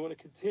 And we want to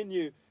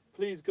continue,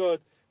 please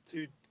God,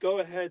 to go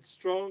ahead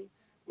strong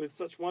with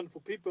such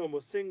wonderful people. And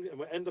we'll sing and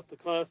we'll end off the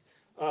class.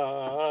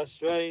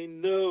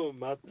 Ashreinu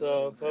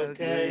matov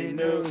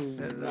hokeinu,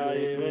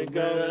 Na'im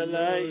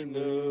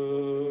Galeinu.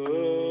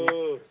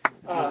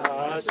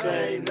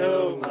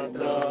 Ashreinu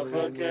matov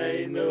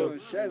hokeinu,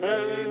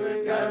 Na'im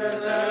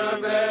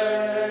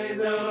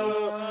Galeinu.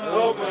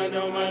 Oman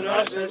Oman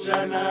Rosh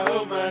Hashanah,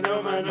 Oman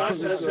Oman Rosh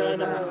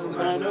Hashanah,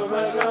 Oman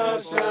Oman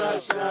Rosh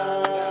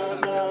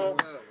Hashanah,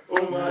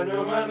 Oman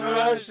Oman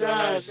Rosh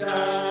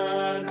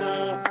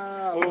Hashanah,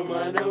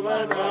 Oman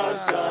Oman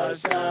Rosh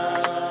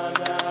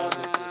Hashanah,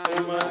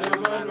 Oman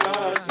Oman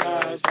Rosh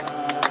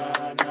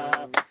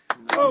Hashanah,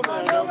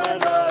 Oman Oman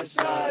Rosh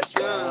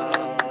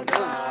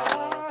Hashanah.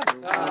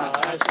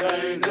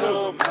 Ashreinu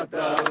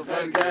matov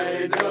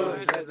hokeinu,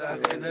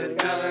 Shezachenu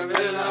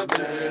Karevei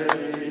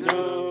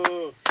Rabbeinu.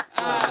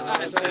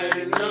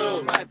 Ashreinu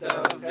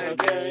matov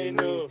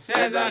hokeinu,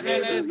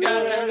 Shezachenu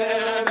Karevei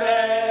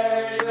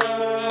Rabbeinu.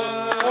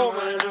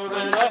 Oman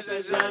Oman Rosh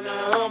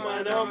Hashanah,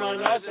 Oman Oman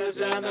Rosh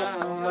Hashanah,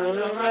 Oman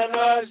Oman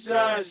Rosh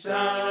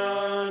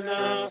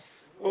Hashanah,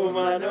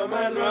 Oman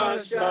Oman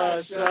Rosh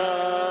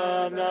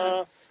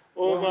Hashanah,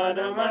 Oman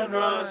Oman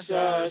Rosh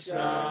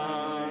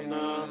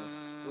Hashanah,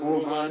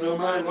 Oman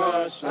Oman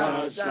Rosh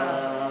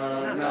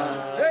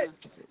Hashanah.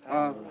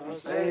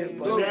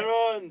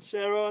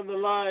 Sharon, the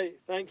light.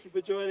 Thank you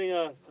for joining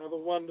us. Have a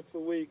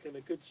wonderful week and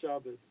a good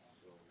Shabbos.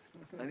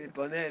 אני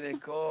פונה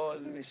לכל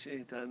מי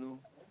שאיתנו.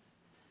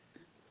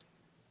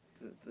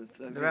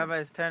 The rabbi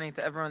is turning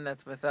to everyone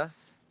that's with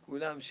us.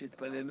 כולם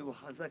שיתפללו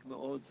חזק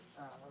מאוד.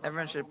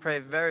 Everyone should pray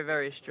very,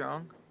 very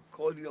strong.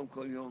 כל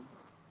יום,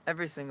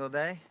 every single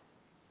day,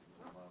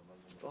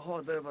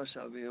 לפחות רבע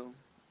שעה ביום,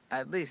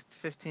 at least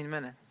 15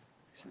 minutes,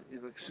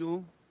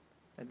 שיבקשו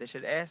that they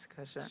should ask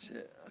Hashem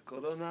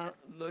שהקורונה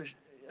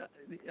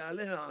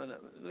יעלה מהעולם,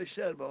 לא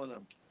יישאר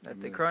בעולם.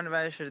 that the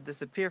coronavirus should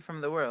disappear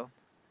from the world,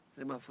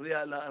 זה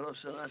מפריע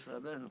לראש השנה של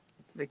רבנו.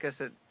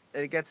 because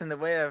it gets in the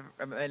way of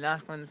Rabbi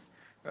Nachman's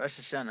Rosh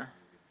Hashanah.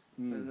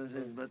 וזה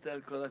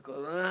יתבטל כל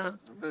הקורונה,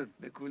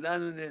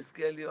 וכולנו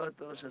נזכה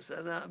להיות ראש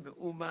השנה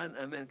באומן,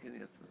 אמן כן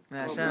יעשו.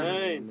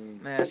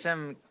 May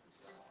Hashem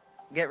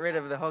get rid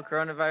of the whole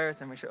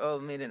coronavirus, and we should all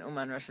meet in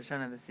Uman Rosh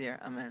Hashanah this year.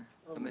 Amen.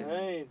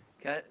 Amen.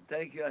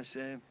 Thank you,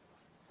 Hashem.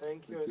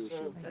 Thank you,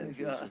 Hashem. Thank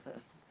you,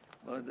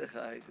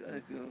 Mordechai.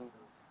 Thank you,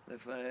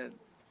 Raphael.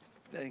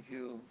 Thank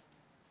you.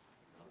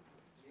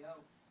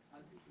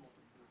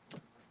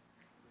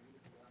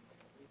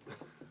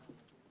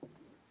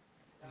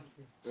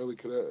 Ellie,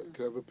 could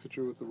I have a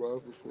picture with the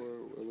Rav before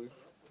I leave?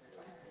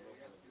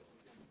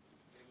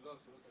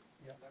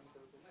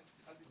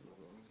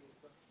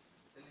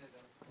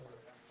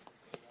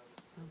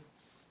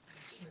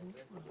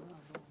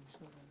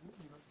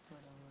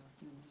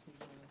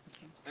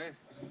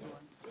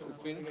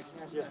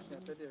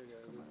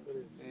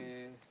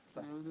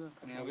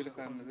 אני אביא לך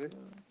עם זה.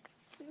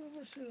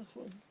 מה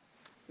שיכול.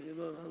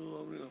 אנחנו לא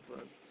אומרים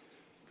אבל.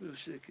 אפילו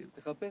שקל.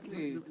 תחפש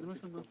לי. זה מה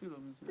שאתה אפילו.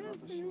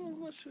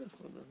 מה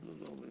שיכול. אנחנו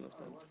לא אומרים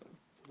אבל.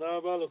 תודה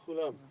רבה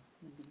לכולם.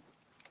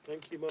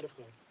 Thank you,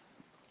 Mordechai.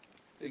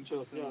 Good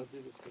job. Yeah, I'll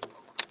do this for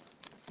you.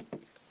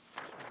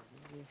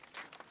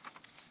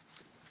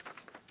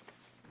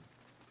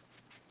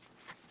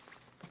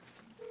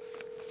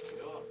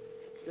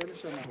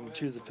 We'll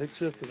choose a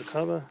picture for the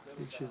cover.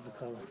 You choose the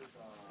cover.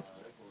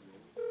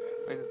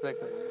 Wait a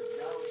second.